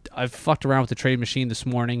 I've fucked around with the trade machine this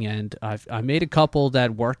morning, and I made a couple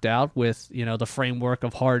that worked out with, the framework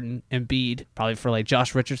of Harden, Embiid, probably for like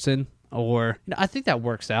Josh Richardson. Or, I think that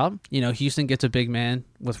works out. Houston gets a big man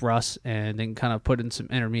with Russ and then kind of put in some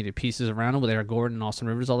intermediate pieces around him with Eric Gordon and Austin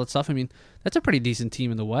Rivers, all that stuff. I mean, that's a pretty decent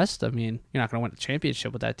team in the West. I mean, you're not going to win a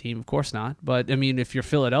championship with that team, of course not. But, I mean, if you're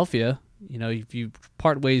Philadelphia, if you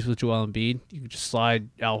part ways with Joel Embiid, you can just slide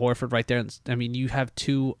Al Horford right there. I mean, you have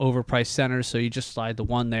two overpriced centers, so you just slide the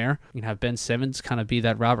one there. You can have Ben Simmons kind of be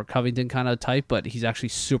that Robert Covington kind of type, but he's actually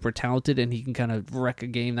super talented, and he can kind of wreck a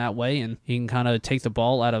game that way, and he can kind of take the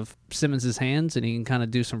ball out of Simmons' hands, and he can kind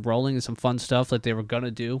of do some rolling and some fun stuff like they were going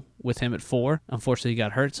to do with him at 4. Unfortunately, he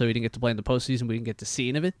got hurt, so he didn't get to play in the postseason. We didn't get to see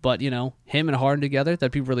any of it. But, him and Harden together,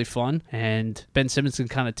 that'd be really fun. And Ben Simmons can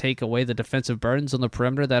kind of take away the defensive burdens on the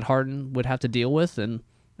perimeter that Harden would have to deal with. And,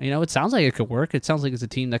 it sounds like it could work. It sounds like it's a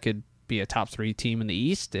team that could be a top 3 team in the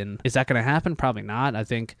East. And is that going to happen? Probably not. I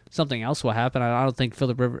think something else will happen. I don't think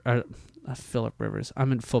Phillip Rivers.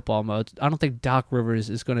 I'm in football mode. I don't think Doc Rivers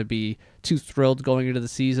is going to be too thrilled going into the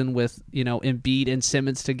season with, Embiid and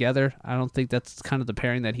Simmons together. I don't think that's kind of the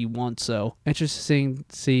pairing that he wants. So interesting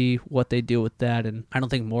to see what they do with that. And I don't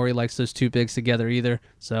think Morey likes those two bigs together either.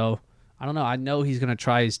 So I don't know. I know he's going to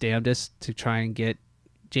try his damnedest to try and get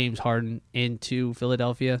James Harden into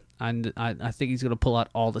Philadelphia, and I think he's going to pull out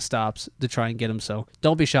all the stops to try and get him, so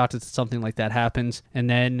don't be shocked if something like that happens. And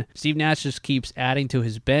then Steve Nash just keeps adding to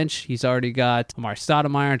his bench. He's already got Amari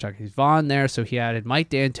Stoudemire, Jacques Vaughn there, so he added Mike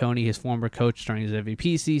D'Antoni, his former coach during his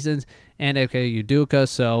MVP seasons, and Ike Udoka.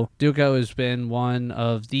 So Udoka has been one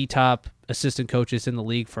of the top assistant coaches in the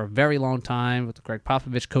league for a very long time with the Greg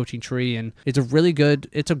Popovich coaching tree, and it's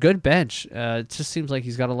a good bench. It just seems like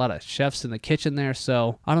he's got a lot of chefs in the kitchen there,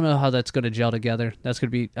 so I don't know how that's going to gel together. That's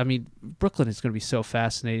going to be, Brooklyn is going to be so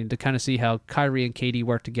fascinating to kind of see how Kyrie and KD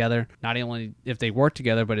work together. Not only if they work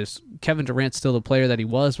together, but is Kevin Durant still the player that he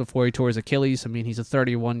was before he tore his Achilles? I mean, he's a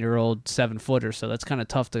 31-year-old 7-footer, so that's kind of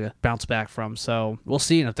tough to bounce back from. So we'll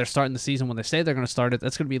see. And if they're starting the season when they say they're going to start it,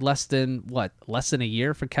 that's going to be less than a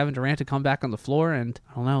year for Kevin Durant to come back on the floor, and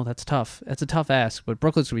I don't know, that's tough. That's a tough ask, but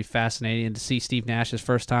Brooklyn's going to be fascinating to see Steve Nash's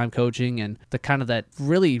first time coaching and the kind of that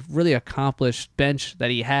really, really accomplished bench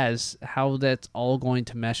that he has, how that's all going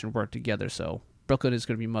to mesh and work together. So Brooklyn is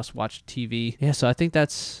going to be must-watch TV. Yeah, so I think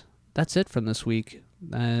that's it from this week,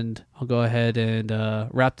 and I'll go ahead and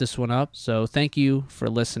wrap this one up. So thank you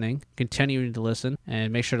for listening, continuing to listen,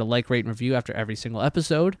 and make sure to like, rate, and review after every single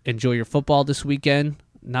episode. Enjoy your football this weekend.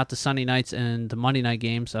 Not the Sunday nights and the Monday night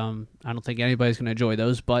games. I don't think anybody's going to enjoy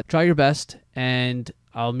those, but try your best, and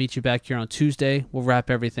I'll meet you back here on Tuesday. We'll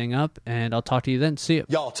wrap everything up, and I'll talk to you then. See you.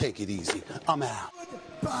 Y'all take it easy. I'm out.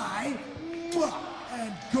 Goodbye,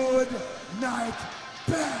 and good night,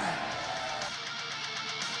 bang.